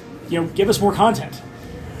 Just give us more content.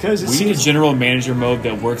 Because We need a general manager mode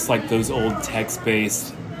that works like those old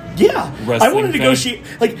text-based. yeah, I wrestling want to thing. negotiate.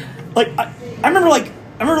 I remember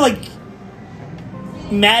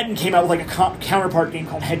Madden came out with like a counterpart game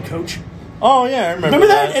called Head Coach. Oh, yeah, I remember Remember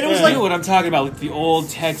that? And it was You like- know what I'm talking about? Like the old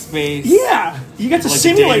text-based. Yeah, you got to Like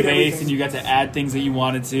simulate the database, everything. and you got to add things that you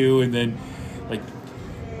wanted to, and then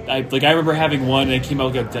I remember having one and it came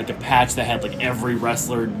out with like a patch that had like every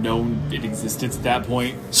wrestler known in existence at that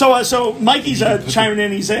point. So Mikey's chiming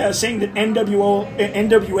in. He's saying that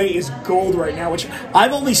NWA is gold right now, which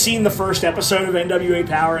I've only seen the first episode of NWA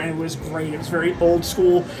Power, and it was great. It was very old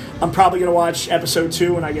school. I'm probably going to watch episode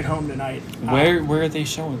 2 when I get home tonight. Where are they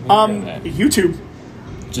showing? Where are they at? YouTube.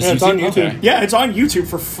 Just Yeah, it's on YouTube. Okay. Yeah, it's on YouTube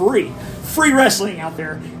for free. Free wrestling out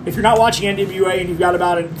there. If you're not watching NWA and you've got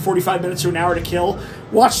about 45 minutes to an hour to kill,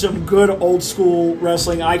 watch some good old school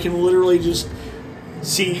wrestling. I can literally just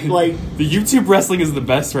see, like... The YouTube wrestling is the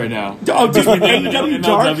best right now. Oh, dude, AEW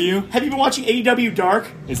Dark. MLW? Have you been watching AEW Dark?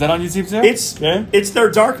 Is that on YouTube too? It's their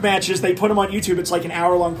dark matches. They put them on YouTube. It's like an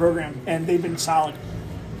hour-long program, and they've been solid.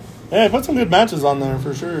 Yeah, put some good matches on there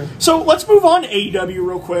for sure. So let's move on to AEW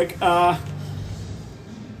real quick.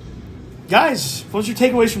 Guys, what's your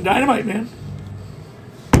takeaways from Dynamite, man?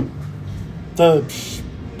 The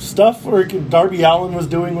stuff where Darby Allin was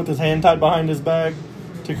doing with his hand tied behind his back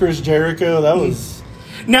to Chris Jericho, that was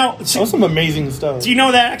some amazing stuff. Do you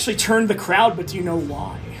know that actually turned the crowd, but do you know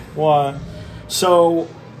why? Why? So,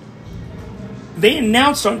 they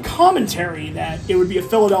announced on commentary that it would be a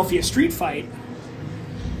Philadelphia street fight,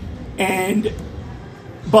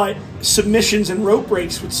 but submissions and rope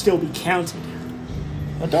breaks would still be counted.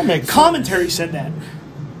 That don't make sense. Commentary said that,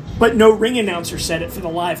 but no ring announcer said it for the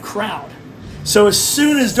live crowd. So as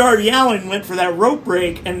soon as Darby Allin went for that rope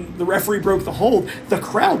break and the referee broke the hold, the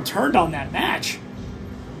crowd turned on that match.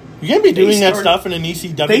 You can't be doing that started- stuff in an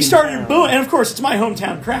ECW. They started town. booing, and of course, it's my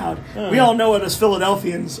hometown crowd. We all know what us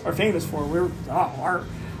Philadelphians are famous for.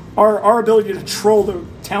 Our ability to troll the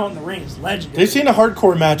talent in the ring is legendary. They've seen a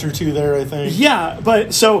hardcore match or two there, I think. Yeah,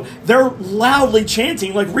 but so they're loudly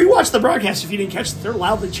chanting. Like, rewatch the broadcast if you didn't catch it. They're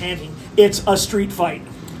loudly chanting, "It's a street fight."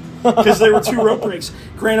 Because there were 2 rope breaks.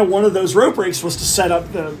 Granted, one of those rope breaks was to set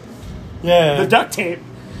up the duct tape.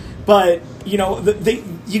 But, you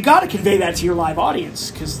got to convey that to your live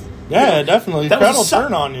audience. Because definitely. The crowd will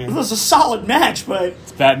turn on you. It was a solid match, but...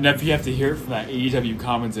 It's bad enough you have to hear it from that AEW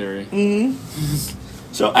commentary.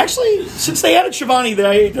 So, actually, since they added Shivani, the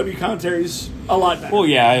AEW commentary is a lot better. Well,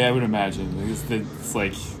 yeah, I would imagine. It's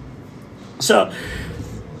like... So...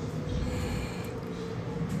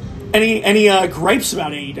 Any gripes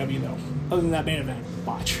about AEW, though, other than that main event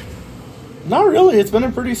botch? Not really. It's been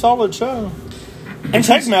a pretty solid show. And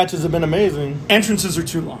tag matches have been amazing. Entrances are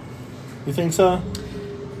too long. You think so?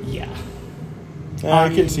 Yeah. I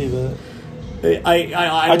can see that.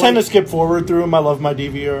 I tend to skip forward through them. I love my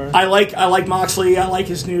DVR. I like Moxley. I like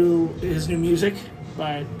his new music.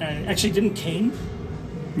 But actually, didn't Kane?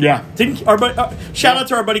 Yeah. Shout out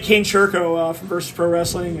to our buddy Kane Churko from Versus Pro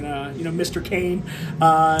Wrestling, and Mr. Kane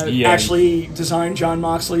actually designed John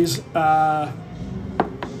Moxley's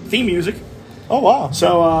theme music. Oh wow!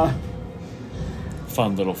 So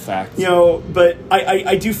fun little fact. But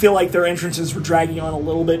I do feel like their entrances were dragging on a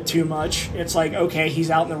little bit too much. It's like, okay, he's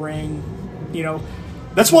out in the ring.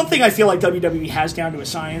 That's one thing I feel like WWE has down to a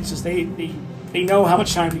science is they know how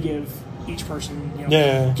much time to give each person.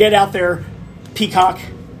 Get out there, peacock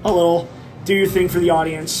a little, do your thing for the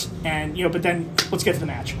audience, and but then let's get to the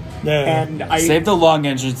match. Yeah. And save the long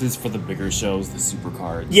entrances for the bigger shows, the super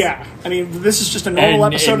cards. Yeah, I mean, this is just a normal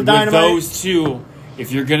episode of Dynamite. With those two,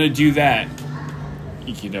 if you're gonna do that,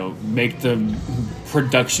 make them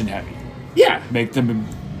production heavy. Yeah, make them.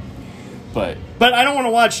 But I don't want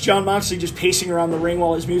to watch John Moxley just pacing around the ring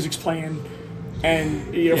while his music's playing, and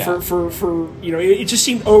for it just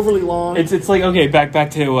seemed overly long. It's like, okay, back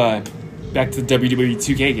to WWE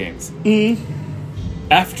 2K games. Mm-hmm.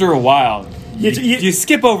 After a while, you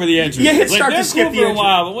skip over the entries. Yeah, start to skip for a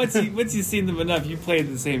while, but once you've seen them enough, you played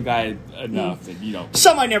the same guy enough that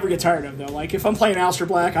Some I never get tired of though. Like if I'm playing Aleister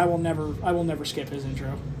Black, I will never skip his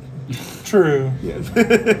intro. True. Yeah.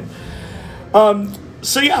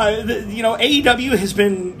 So yeah, AEW has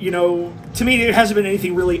been, to me, it hasn't been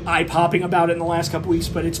anything really eye-popping about it in the last couple weeks,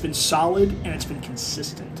 but it's been solid and it's been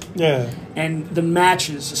consistent. Yeah. And the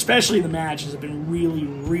matches, especially the matches, have been really,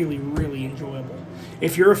 really, really enjoyable.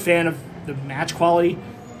 If you're a fan of the match quality,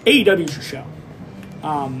 AEW is your show.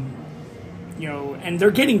 And they're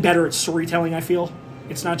getting better at storytelling, I feel.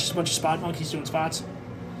 It's not just a bunch of spot monkeys doing spots.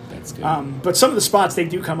 That's good. But some of the spots they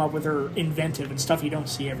do come up with are inventive and stuff you don't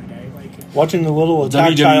see every day. Like watching the little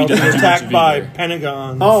attack child get attacked by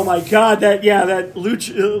Pentagon. Oh my god, that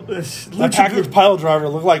lucha that package pile driver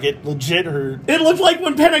looked like it legit hurt. It looked like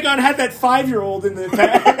when Pentagon had that 5-year-old in the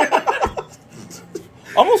back.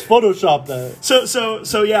 Almost photoshopped that.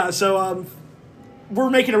 So we're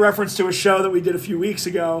making a reference to a show that we did a few weeks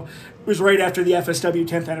ago. It was right after the FSW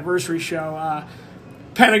 10th anniversary show.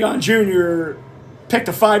 Pentagon Jr. picked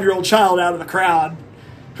a 5-year-old child out of the crowd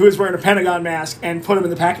who was wearing a Pentagon mask and put him in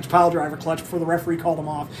the package pile driver clutch before the referee called him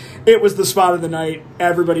off. It was the spot of the night.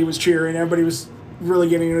 Everybody was cheering. Everybody was really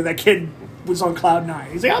getting into it. That kid was on cloud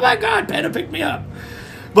 9. He's like, oh my God, Penta picked me up.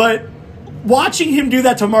 But watching him do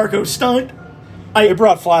that to Marco Stunt, it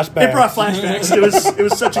brought flashbacks. It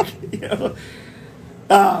was such a,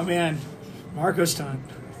 oh man, Marco Stunt.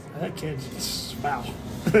 That kid, wow.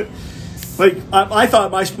 Like I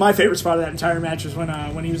thought my favorite spot of that entire match was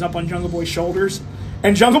when he was up on Jungle Boy's shoulders,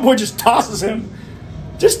 and Jungle Boy just tosses him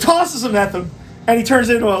at them, and he turns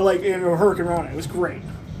into a Hurricane Rana. It was great.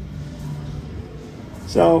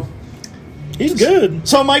 So he's good.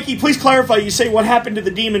 So Mikey, please clarify. You say what happened to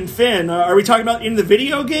the Demon Finn? Are we talking about in the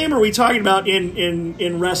video game, or are we talking about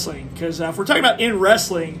in wrestling? Because if we're talking about in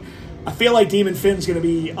wrestling, I feel like Demon Finn's going to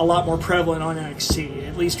be a lot more prevalent on NXT.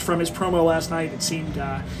 At least from his promo last night, it seemed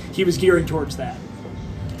he was gearing towards that.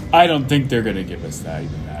 I don't think they're going to give us that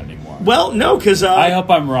anymore. Well, no, because I hope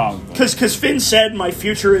I'm wrong. Because Finn said, "My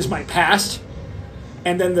future is my past,"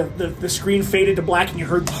 and then the screen faded to black, and you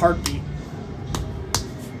heard the heartbeat.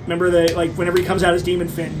 Remember whenever he comes out as Demon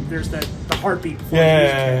Finn, there's the heartbeat before the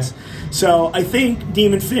music hits. So I think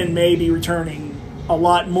Demon Finn may be returning a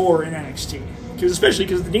lot more in NXT. Especially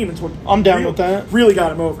because the Demons were. I'm down with that. Really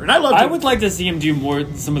got him over, and I would like to see him do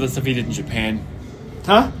some of the stuff he did in Japan.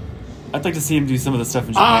 Huh? I'd like to see him do some of the stuff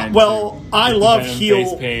in Japan. I love heel.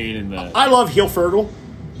 Face paint and I love heel Fergal.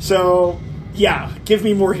 So Yeah, give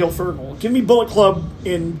me more heel Fergal. Give me Bullet Club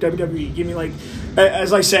in WWE. Give me, like,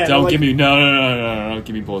 as I said. Don't like, give me no.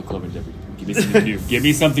 Give me Bullet Club and WWE. Give me something new. Give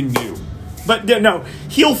me something new. But no,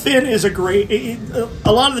 heel Finn is a great.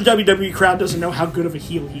 A lot of the WWE crowd doesn't know how good of a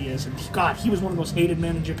heel he is, and God, he was one of the most hated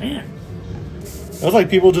men in Japan. It was like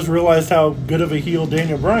people just realized how good of a heel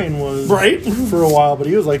Daniel Bryan was, Right. for a while. But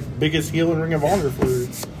he was like biggest heel in Ring of Honor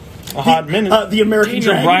for a hot minute. The American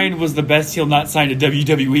Daniel Dragon. Bryan was the best heel not signed to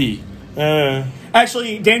WWE.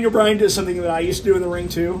 Actually, Daniel Bryan does something that I used to do in the ring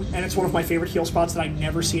too, and it's one of my favorite heel spots that I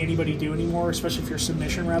never see anybody do anymore, especially if you're a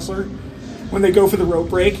submission wrestler. When they go for the rope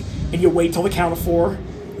break, and you wait till the count of 4,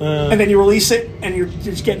 and then you release it, and you're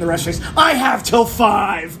just getting the rest face. I have till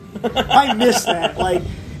 5. I miss that. Like,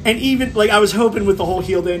 and even like I was hoping with the whole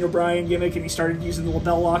heel Daniel Bryan gimmick, and he started using the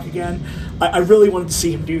lapel lock again. I really wanted to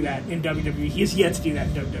see him do that in WWE. He has yet to do that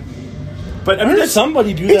in WWE. But I mean, heard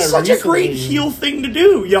somebody do that It's such a great recently. heel thing to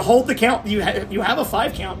do. You hold the count. You have a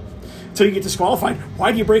 5 count until you get disqualified.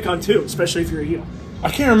 Why do you break on 2, especially if you're a heel? I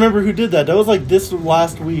can't remember who did that. That was like this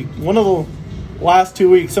last week. One of the last 2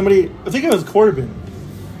 weeks. Somebody, I think it was Corbin.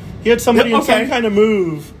 He had somebody in Okay. some kind of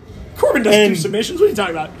move. Corbin doesn't do And- submissions. What are you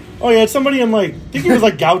talking about? Oh, yeah, it's somebody in like, I think he was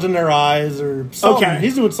like gouging their eyes or something. Okay.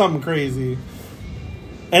 He's doing something crazy.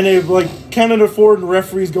 And they like counted to 4 and the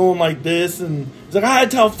referee's going like this. And he's like, I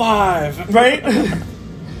had till 5. Right?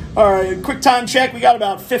 All right, quick time check. We got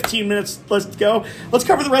about 15 minutes. Let's go. Let's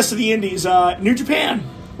cover the rest of the indies. New Japan.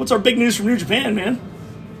 What's our big news from New Japan, man?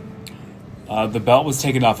 The belt was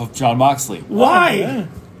taken off of Jon Moxley Why? Yeah.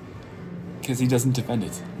 because he doesn't defend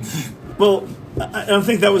it. Well, I don't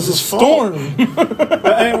think that was his fault. Storm.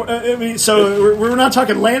 I mean, so we're not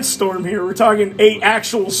talking Lance Storm here. We're talking a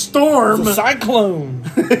actual storm. The cyclone.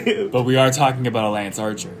 But we are talking about a Lance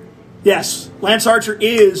Archer. Yes, Lance Archer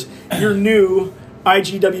is your new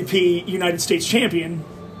IGWP United States champion.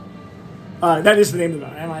 That is the name of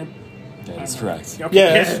it. Am I? That is correct. Okay.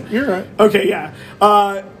 Yes, you're right. Okay, yeah.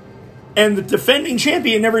 And the defending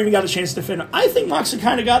champion never even got a chance to defend. I think Moxley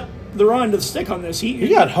kind of got the raw end of the stick on this. He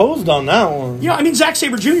got hosed on that one. I mean, Zack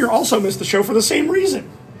Sabre Jr. also missed the show for the same reason.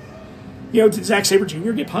 Did Zack Sabre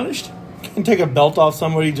Jr. get punished? Can take a belt off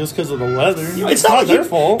somebody just because of the leather. It's not like their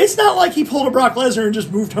fault. It's not like he pulled a Brock Lesnar and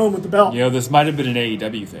just moved home with the belt. This might have been an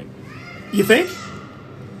AEW thing. You think?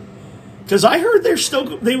 Because I heard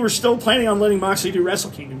they were still planning on letting Moxley do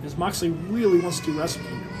Wrestle Kingdom because Moxley really wants to do Wrestle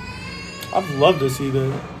Kingdom. I'd love to see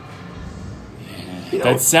that.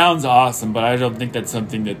 That sounds awesome, but I don't think that's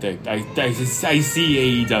something that I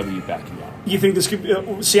see AEW backing out. You think this could be,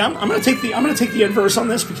 see? I'm going to take the adverse on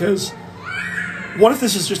this because what if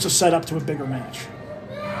this is just a setup to a bigger match?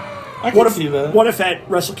 I can see that. What if at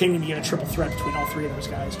Wrestle Kingdom you get a triple threat between all 3 of those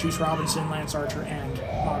guys: Juice Robinson, Lance Archer, and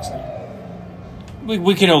Moxley?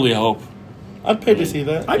 We can only hope. I'd pay to see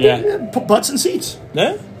that. I'd put butts in seats,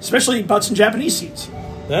 Yeah? especially butts in Japanese seats.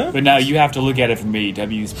 Yeah? But now you have to look at it from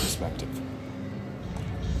AEW's perspective.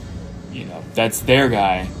 That's their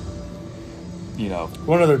guy.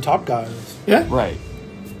 One of their top guys. Yeah, Right.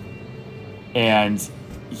 And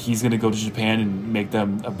he's going to go to Japan and make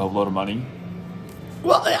them a boatload of money.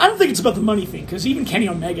 Well, I don't think it's about the money thing because even Kenny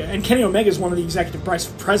Omega, and Kenny Omega is one of the executive vice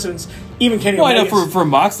presidents. Even Kenny Well, I Omega. know for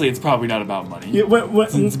Moxley, it's probably not about money.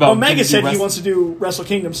 It's about Omega getting said the he rest- wants to do Wrestle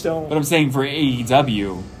Kingdom still. But I'm saying for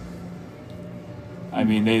AEW, I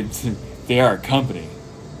mean, they are a company.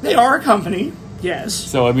 They are a company, yes.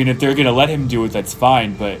 So, I mean, if they're going to let him do it, that's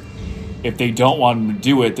fine. But if they don't want him to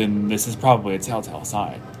do it, then this is probably a telltale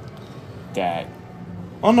sign that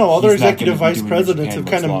Oh no, other He's not executive gonna be vice doing presidents Japan have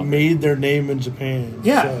kind much of longer. made their name in Japan.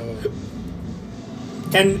 Yeah. So.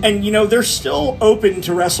 And they're still open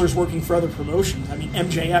to wrestlers working for other promotions. I mean,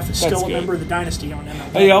 MJF is still a good. member of the Dynasty on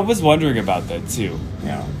MLW. I was wondering about that too.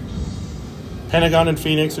 Yeah. Pentagon and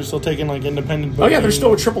Phoenix are still taking like independent. Oh yeah, they're booking.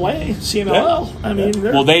 still a AAA, CMLL. I mean,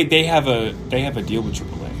 they're, Well, they have a deal with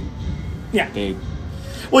AAA. yeah. They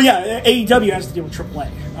AEW has to deal with AAA.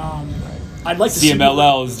 I'd like to see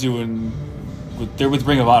CMLL is doing. They're with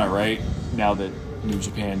Ring of Honor, right? Now that New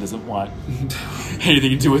Japan doesn't want anything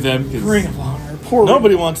to do with them. 'cause Ring of Honor. Poor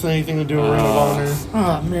Nobody wants anything to do with Ring of Honor.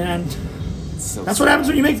 Oh man, it's so that's sad. what happens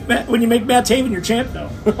when you make Matt Taven your champ, though.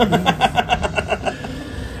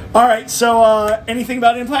 All right. So, anything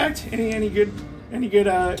about Impact? Any good?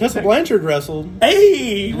 Tessa Impact? Blanchard wrestled,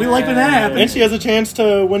 Hey, we like when that and happens. she has a chance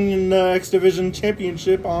to win the X Division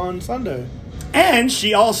Championship on Sunday. And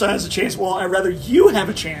she also has a chance. Well, I'd rather you have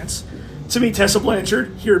a chance to meet Tessa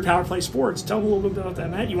Blanchard here at Power Play Sports. Tell them a little bit about that,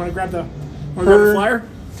 Matt. You want to grab the flyer?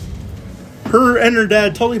 Her and her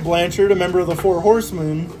dad, Tully Blanchard, a member of the Four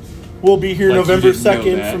Horsemen, will be here Like you November didn't know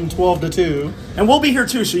 2nd that. from 12 to 2. And we'll be here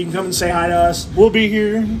too, so you can come and say hi to us. We'll be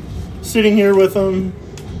here. sitting here with them,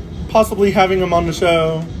 possibly having them on the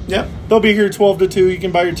show. Yep. They'll be here 12 to 2. You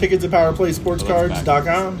can buy your tickets at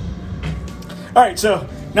PowerPlaySportsCards.com. All right, so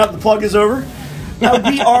now that the plug is over,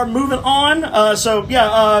 we are moving on.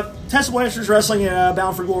 Tessa Blanchard's wrestling at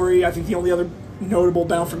Bound for Glory. I think the only other notable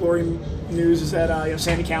Bound for Glory news is that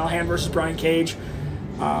Sami Callihan versus Brian Cage.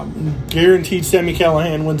 Guaranteed Sami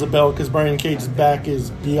Callihan wins a belt because Brian Cage's back is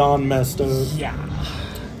beyond messed up.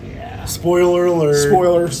 Yeah. Spoiler alert.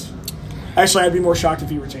 Spoilers. Actually, I'd be more shocked if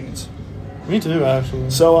he retains. Me too, actually.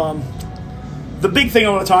 So, the big thing I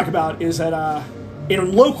want to talk about is that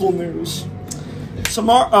in local news,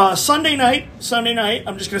 Sunday night.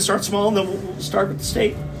 I'm just going to start small, and then we'll start with the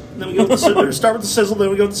steak. Then we go with start with the sizzle, then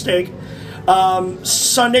we go with the steak.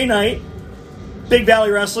 Sunday night, Big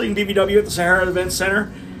Valley Wrestling, BVW at the Sahara Event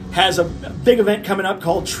Center, has a big event coming up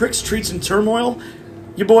called Tricks, Treats, and Turmoil.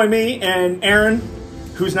 Your boy, me, and Aaron,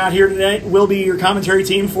 who's not here today, will be your commentary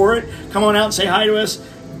team for it. Come on out and say hi to us.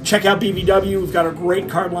 Check out BVW. We've got a great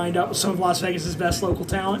card lined up with some of Las Vegas' best local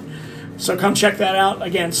talent. So come check that out.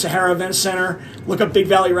 Again, Sahara Event Center. Look up Big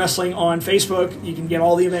Valley Wrestling on Facebook. You can get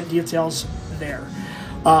all the event details there.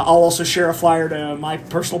 I'll also share a flyer to my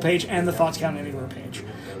personal page and the Thoughts Count Anywhere page.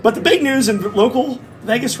 But the big news in local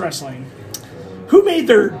Vegas wrestling, who made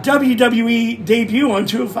their WWE debut on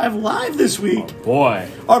 205 Live this week?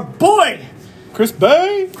 Our boy! Chris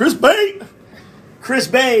Bay! Chris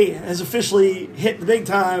Bay has officially hit the big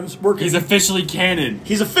times. He's officially canon.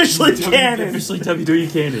 He's officially canon. Officially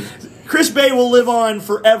WWE canon. Chris Bay will live on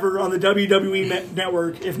forever on the WWE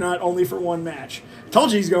network, if not only for one match.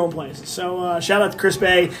 Told you he's going places. So shout out to Chris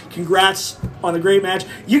Bay. Congrats on the great match.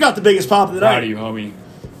 You got the biggest pop of the night. Proud of you, homie.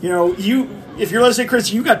 You know, if you're listening,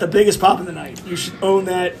 Chris, you got the biggest pop of the night. You should own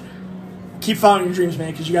that. Keep following your dreams,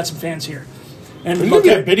 man, because you got some fans here. And there's going to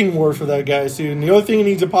be a bidding war for that guy soon. The only thing he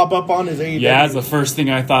needs to pop up on is AEW. Yeah, that's the first thing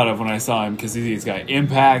I thought of when I saw him, because he's got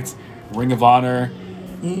Impact, Ring of Honor,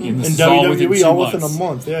 in the WWE all within a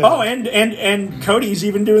month. Yeah. Oh, and Cody's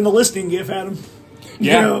even doing the listing gif at him.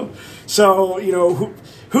 Yeah. You know? So,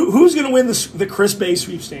 who's going to win the Chris Bay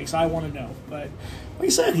sweepstakes? I want to know. But like I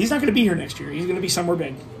said, he's not going to be here next year. He's going to be somewhere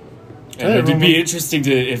big. And it'd be interesting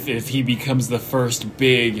to if he becomes the first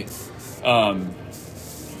big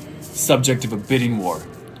subject of a bidding war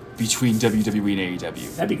between WWE and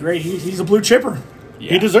AEW. That'd be great. He's a blue chipper.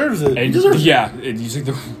 Yeah. He deserves it. And yeah, and you think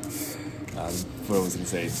what was I going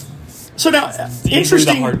to say? So now,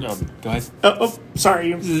 interesting. Go ahead.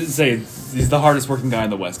 Sorry. Say he's the hardest working guy on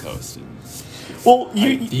the West Coast. Well,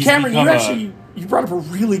 Cameron, you brought up a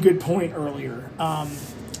really good point earlier.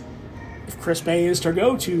 If Chris Bay is to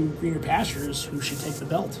go to greener pastures, who should take the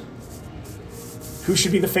belt? Who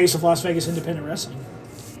should be the face of Las Vegas independent wrestling?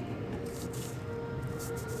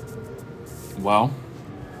 Well,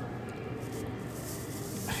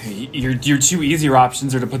 your two easier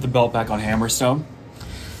options are to put the belt back on Hammerstone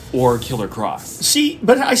or Killer Cross.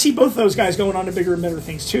 But I see both those guys going on to bigger and better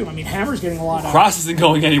things too. I mean, Hammer's getting a lot of... Cross isn't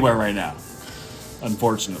going anywhere right now,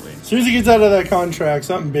 unfortunately. As soon as he gets out of that contract,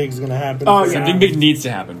 something big's going to happen. Oh, yeah. Something big needs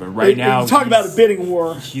to happen, but right now... You talk about a bidding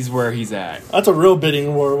war. He's where he's at. That's a real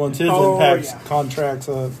bidding war once his Impact's contract's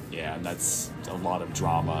up. Yeah, and that's a lot of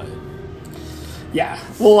drama. Yeah.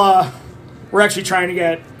 Well, we're actually trying to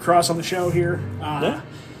get Cross on the show here.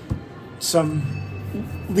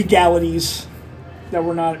 Some legalities that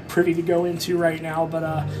we're not privy to go into right now,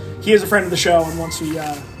 but he is a friend of the show, and once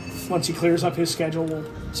he clears up his schedule, we'll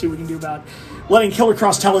see what we can do about letting Killer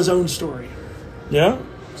Cross tell his own story. Yeah.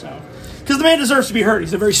 So, because the man deserves to be heard.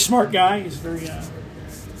 He's a very smart guy. He's very...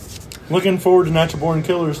 Looking forward to Natural Born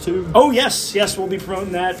Killers, too. Oh, yes, we'll be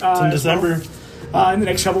promoting that. It's in December. In the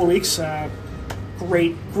next couple of weeks.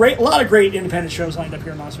 Great, a lot of great independent shows lined up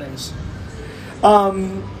here in Las Vegas.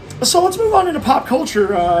 So let's move on into pop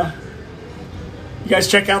culture. You guys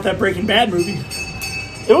check out that Breaking Bad movie.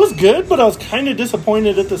 It was good, but I was kind of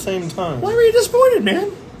disappointed at the same time. Why were you disappointed,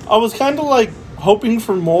 man? I was kind of hoping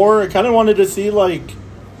for more. I kind of wanted to see if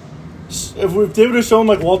they would have shown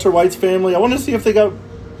Walter White's family. I wanted to see if they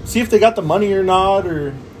got the money or not,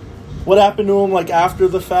 or what happened to them after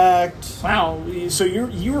the fact. Wow, so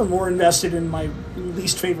you were more invested in my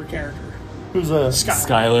least favorite character. Who's that?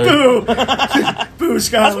 Skyler. Boo! Boo,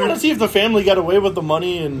 Skyler. I just want to see if the family got away with the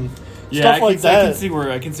money and stuff like that.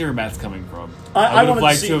 I can see where Matt's coming from. I wanted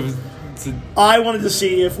I wanted to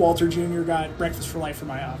see if Walter Jr. got Breakfast for Life from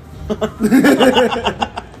IHOP.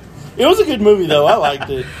 It was a good movie, though. I liked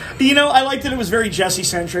it. I liked that it was very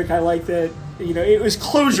Jesse-centric. I liked that, it was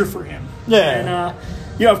closure for him. Yeah.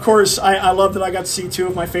 And, of course, I love that I got to see two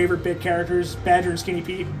of my favorite bit characters, Badger and Skinny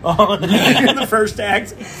Pete, in the first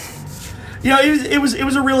act. it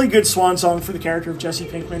was a really good swan song for the character of Jesse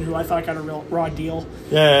Pinkman, who I thought got a real raw deal.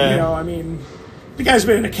 Yeah. I mean, the guy's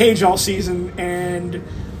been in a cage all season, and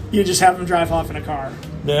you just have him drive off in a car.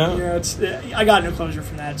 Yeah. I got no closure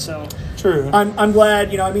from that, so True. I'm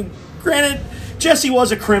glad. I mean, granted, Jesse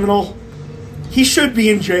was a criminal. He should be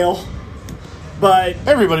in jail, but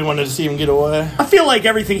Everybody wanted to see him get away. I feel like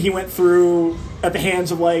everything he went through at the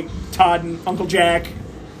hands of like Todd and Uncle Jack,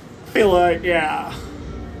 I feel like Yeah.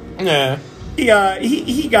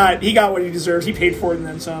 he got what he deserves. He paid for it and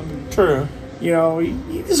then some. True.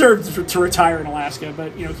 He deserved to retire in Alaska,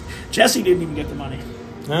 but Jesse didn't even get the money.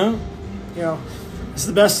 Yeah. It's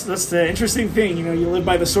the best. That's the interesting thing. You live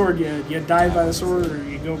by the sword, you die by the sword, or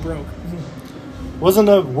you go broke. Wasn't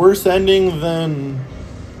a worse ending than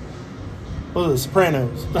what was it,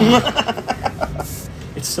 Sopranos?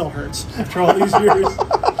 It still hurts after all these years.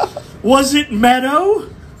 Was it Meadow?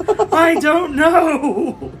 I don't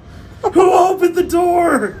know. Who opened the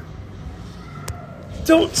door?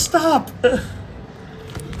 Don't stop.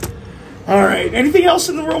 All right. Anything else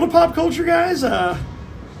in the world of pop culture, guys?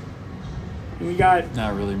 We got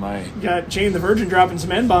Not really my. Jane the Virgin dropping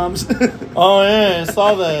some N-bombs. Oh yeah, I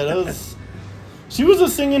saw that. She was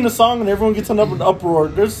just singing the song, and everyone gets in an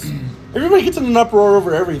uproar. Everybody gets in an uproar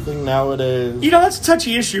over everything nowadays. That's a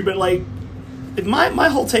touchy issue, but like, my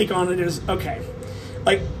whole take on it is okay.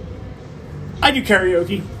 Like, I do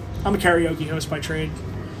karaoke. I'm a karaoke host by trade.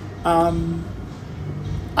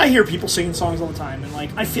 I hear people singing songs all the time, and like,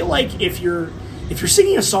 I feel like if you're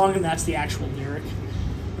singing a song and that's the actual lyric,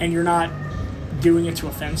 and you're not doing it to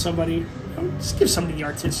offend somebody, just give somebody the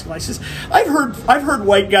artistic license. I've heard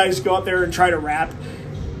white guys go out there and try to rap,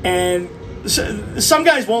 and some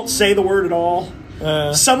guys won't say the word at all.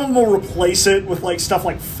 Some of them will replace it with like stuff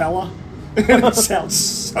like fella. It sounds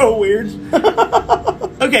so weird.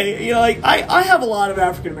 Okay, I have a lot of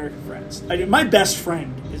African American friends. I do. My best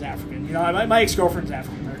friend is African. My ex girlfriend's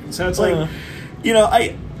African American. So it's like, I've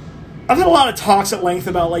had a lot of talks at length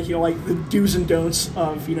about like the do's and don'ts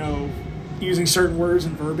of using certain words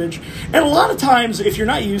and verbiage. And a lot of times, if you're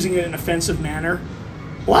not using it in an offensive manner,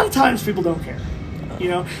 a lot of times people don't care.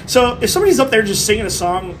 So if somebody's up there just singing a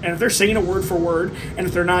song, and if they're singing it word for word, and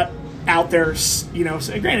if they're not out there,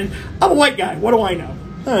 granted, I'm a white guy. What do I know?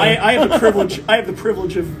 I have the privilege. I have the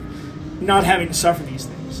privilege of not having to suffer these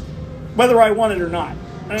things, whether I want it or not.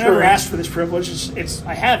 I never asked for this privilege.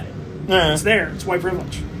 I have it. Yeah. It's there. It's white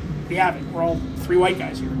privilege. We have it. We're all three white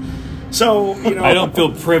guys here. So I don't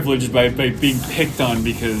feel privileged by being picked on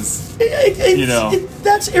because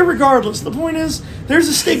that's irregardless. The point is, there's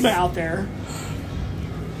a stigma out there.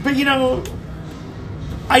 But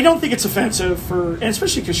I don't think it's offensive and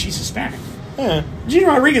especially because she's Hispanic. Yeah. Gina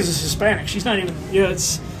Rodriguez is Hispanic. She's not even.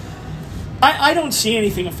 I don't see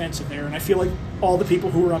anything offensive there, and I feel like all the people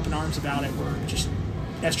who were up in arms about it were just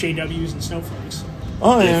SJWs and snowflakes.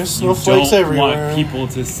 Oh yeah, snowflakes you don't everywhere. Want people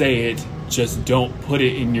to say it, just don't put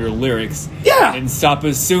it in your lyrics. Yeah. And stop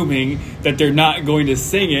assuming that they're not going to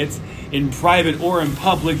sing it in private or in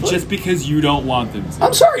public just because you don't want them to.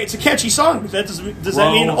 I'm sorry, it's a catchy song. Does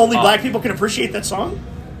that mean only black people can appreciate that song?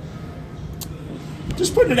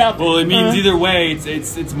 Just putting it out there. Well, it means either way,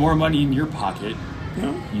 it's more money in your pocket.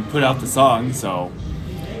 You put out the song, so.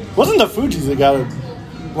 Wasn't the Fugees that got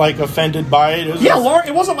offended by it?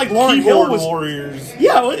 It wasn't like Lauryn Hill was. Warriors.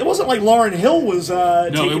 Yeah, it wasn't like Lauryn Hill was.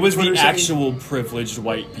 No, it was the actual privileged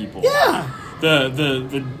white people. Yeah.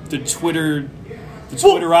 The Twitter. The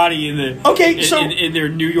Twitterati in their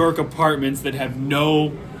New York apartments that have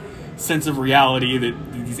no sense of reality, that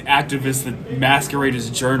these activists that masquerade as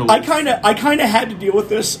journalists. I kind of had to deal with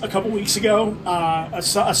this a couple weeks ago,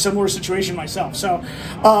 a similar situation myself. So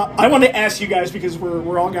I want to ask you guys, because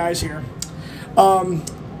we're all guys here.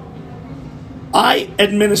 I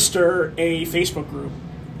administer a Facebook group.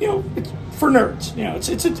 It's for nerds.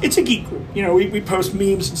 It's a geek group. We post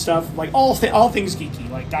memes and stuff, like all things geeky,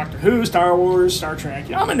 like Doctor Who, Star Wars, Star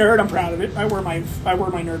Trek. I'm a nerd. I'm proud of it. I wear my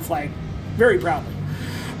nerd flag very proudly.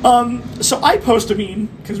 So I post a meme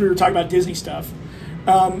because we were talking about Disney stuff.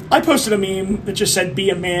 I posted a meme that just said "Be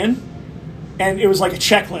a man," and it was like a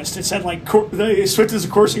checklist. It said like swift as a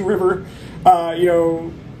coursing river,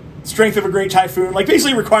 strength of a great typhoon, like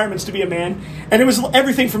basically requirements to be a man. And it was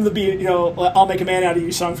everything from the I'll make a man out of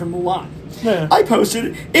you song from Mulan. Yeah. I posted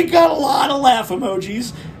it. It got a lot of laugh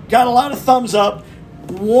emojis, got a lot of thumbs up,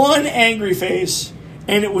 one angry face,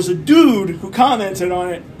 and it was a dude who commented on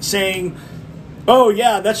it saying, "Oh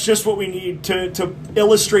yeah, that's just what we need to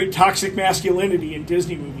illustrate toxic masculinity in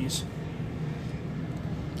Disney movies."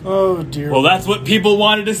 Oh dear. Well, that's what people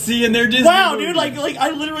wanted to see in their Disney Wow, movie. dude, like I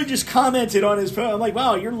literally just commented on his post. I'm like,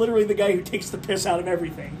 wow, you're literally the guy who takes the piss out of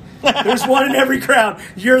everything. There's one in every crowd.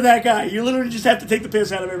 You're that guy. You literally just have to take the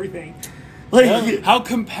piss out of everything. Like, How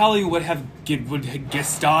compelling would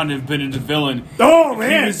Gaston have been in the villain? oh He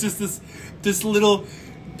man, was just this little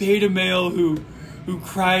beta male who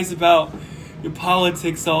cries about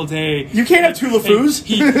politics all day. you can't have two And LeFous.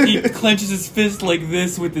 he clenches his fist like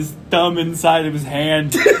this with his thumb inside of his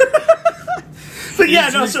hand. But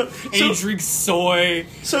yeah, And no. he drinks soy.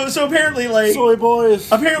 So apparently, like, Soy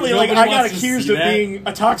boys. apparently, like, Nobody I got wants to accused see of that. being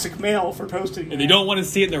a toxic male for posting. And they don't want to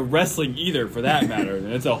see it in their wrestling either, for that matter.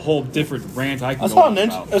 That's a whole different rant I can I go saw on an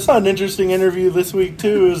about. I saw an interesting interview this week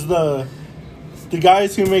too. Is the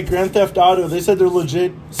guys who make Grand Theft Auto? They said they're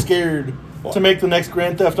legit scared to make the next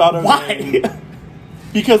Grand Theft Auto. Why? game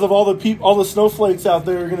because of all the snowflakes out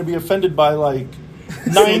there are going to be offended by like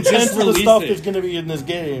 9/10 of the release stuff it. that's going to be in this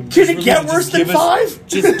game. Can it get Just worse than give us- 5?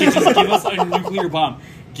 Just give us a nuclear bomb.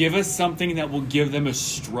 Give us something that will give them a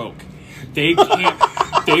stroke. They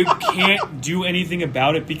can't do anything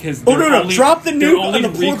about it because Oh, no. Drop the their nuke on only the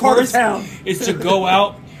poor part of recourse town. is to go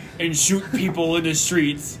out and shoot people in the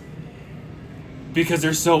streets because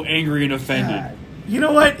they're so angry and offended. You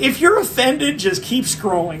know what? If you're offended, just keep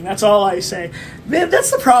scrolling. That's all I say. Man,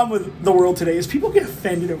 that's the problem with the world today is people get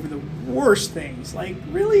offended over the worst things. Like,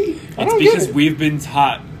 really? I It's don't get because it. we've been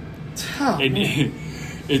taught. Oh, And man.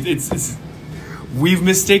 it's we've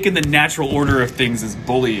mistaken the natural order of things as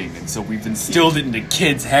bullying, and so we've instilled it into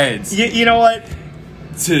kids' heads You know what?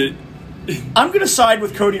 to. I'm going to side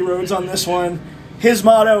with Cody Rhodes on this one. His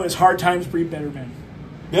motto is hard times breed better men.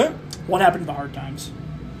 Yeah. What happened to the hard times?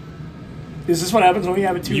 Is this what happens when we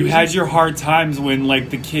have it too You easy? had your hard times when, like,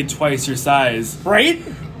 the kid twice your size Right?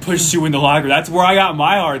 pushed you in the locker. That's where I got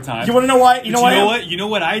my hard time. You want to know why? You know why? what? You know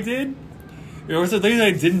what I did? There was the thing that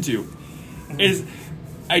I didn't do. Is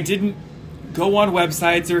I didn't go on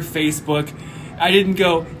websites or Facebook. I didn't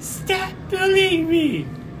go, stop bullying me.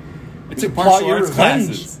 I took plot martial your arts revenge.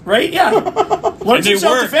 classes. Right? Yeah. Learn And some they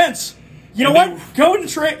self-defense. You know And what?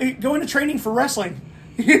 Go into training for wrestling.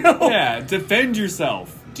 You know? Yeah, defend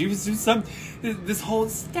yourself. Do some. This whole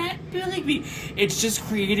stop bullying me. It's just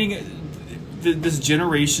creating this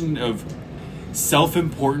generation of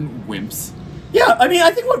self-important wimps. Yeah, I mean,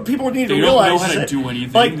 I think what people need to They don't realize know how is to that, do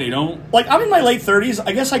anything. Like, They don't. Like, I'm in my late 30s.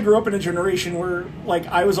 I guess I grew up in a generation where, like,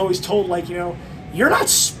 I was always told, like, you know, you're not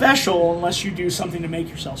special unless you do something to make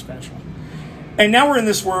yourself special. And now we're in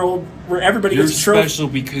this world where everybody You're gets a trophy. special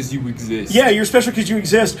because you exist. Yeah, you're special because you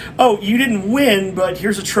exist. Oh, you didn't win, but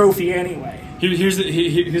here's a trophy anyway. Here's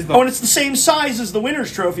the. Oh, and it's the same size as the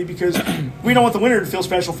winner's trophy because we don't want the winner to feel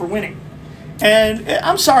special for winning. And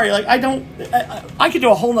I'm sorry, like, I could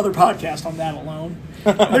do a whole nother podcast on that alone.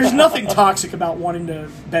 There's nothing toxic about wanting to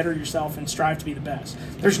better yourself and strive to be the best.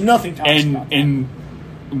 There's nothing toxic about that. And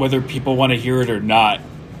whether people want to hear it or not,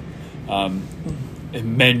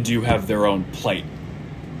 men do have their own plight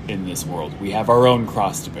in this world. We have our own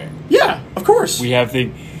cross to bear. Yeah, of course. We have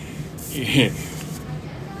the.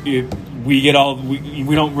 We get all.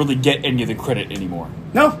 We don't really get any of the credit anymore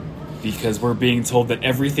No. because we're being told that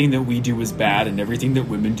everything that we do is bad and everything that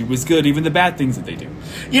women do is good, even the bad things that they do.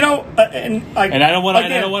 You know, and I don't want to.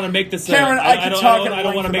 again, I don't want to make this. Cameron, I could talk at I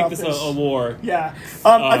don't want to length make about this a war. Yeah,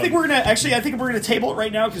 I think we're gonna I think we're gonna table it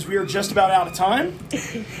right now because we are just about out of time.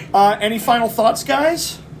 Any final thoughts,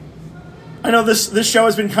 guys? I know this show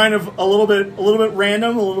has been kind of a little bit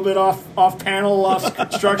random, a little bit off panel, off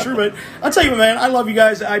structure, but I'll tell you what, man, I love you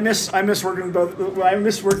guys. I miss working with both. I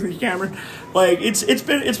miss working with you, Cameron. Like it's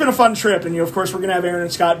been a fun trip, and of course we're gonna have Aaron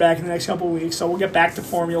and Scott back in the next couple of weeks, so we'll get back to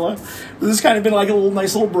Formula. This has kind of been like a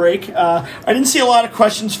nice little break. I didn't see a lot of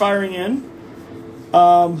questions firing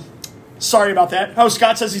in. Sorry about that. Oh,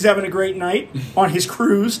 Scott says he's having a great night on his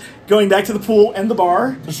cruise, going back to the pool and the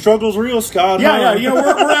bar. The struggle's real, Scott. Yeah. You know,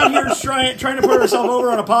 we're out here trying to put ourselves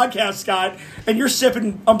over on a podcast, Scott, and you're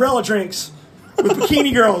sipping umbrella drinks with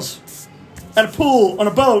bikini girls at a pool on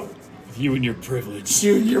a boat. You and your privilege.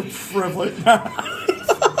 You're privileged. All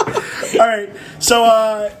right. So,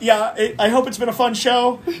 I hope it's been a fun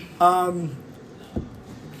show.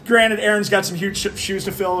 Granted, Aaron's got some huge shoes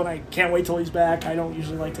to fill, and I can't wait till he's back. I don't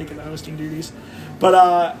usually like taking the hosting duties.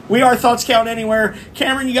 But we are Thoughts Count Anywhere.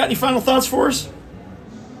 Cameron, you got any final thoughts for us?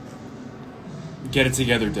 Get it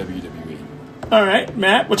together, WWE. All right.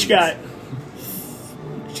 Matt, what you got?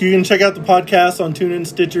 You can check out the podcast on TuneIn,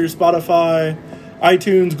 Stitcher, Spotify,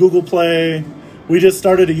 iTunes, Google Play. We just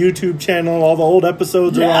started a YouTube channel. All the old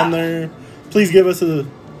episodes are on there. Please give us a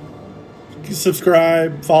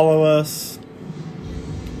subscribe, follow us.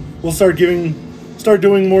 We'll start giving start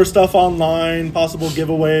doing more stuff online, possible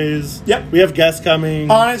giveaways. Yep. We have guests coming.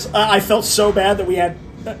 Honest, I felt so bad that we had.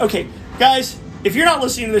 Okay, guys, if you're not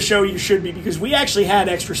listening to the show, you should be, because we actually had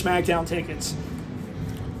extra SmackDown tickets,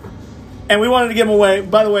 and we wanted to give them away.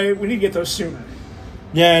 By the way, we need to get those sooner.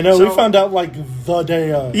 Yeah, no, So- we found out like the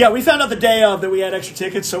day of. Yeah, we found out the day of that we had extra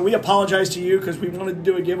tickets, so we apologize to you because we wanted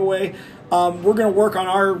to do a giveaway. We're going to work on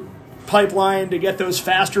our pipeline to get those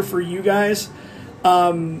faster for you guys.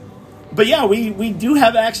 But yeah, we do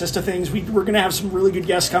have access to things. We're going to have some really good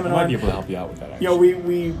guests coming I might on. be able to help you out with that. Actually. You know,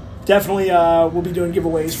 we definitely will be doing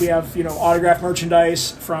giveaways. We have, autographed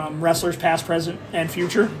merchandise from wrestlers past, present, and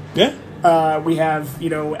future. Yeah. We have,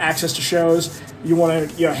 access to shows. You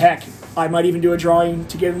want to, heck, I might even do a drawing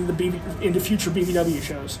to get into future BBW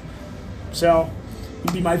shows. So,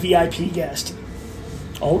 you'd be my VIP guest.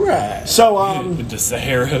 All right. So, the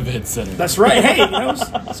Sahara Event Center. that's right. Hey,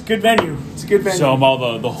 it's a good venue. It's a good venue. Show them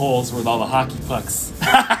all the holes with all the hockey pucks.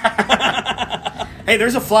 Hey,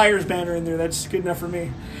 there's a Flyers banner in there. That's good enough for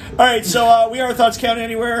me. All right, so we are Thoughts Count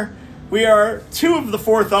Anywhere. We are 2 of the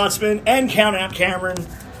 4 Thoughtsmen and Count Out Cameron.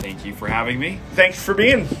 Thank you for having me. Thanks for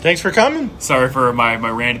being. Thanks for coming. Sorry for my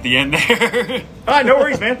rant at the end there. No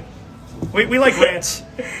worries, man. We like rants.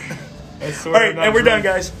 All right, and we're done,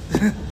 guys.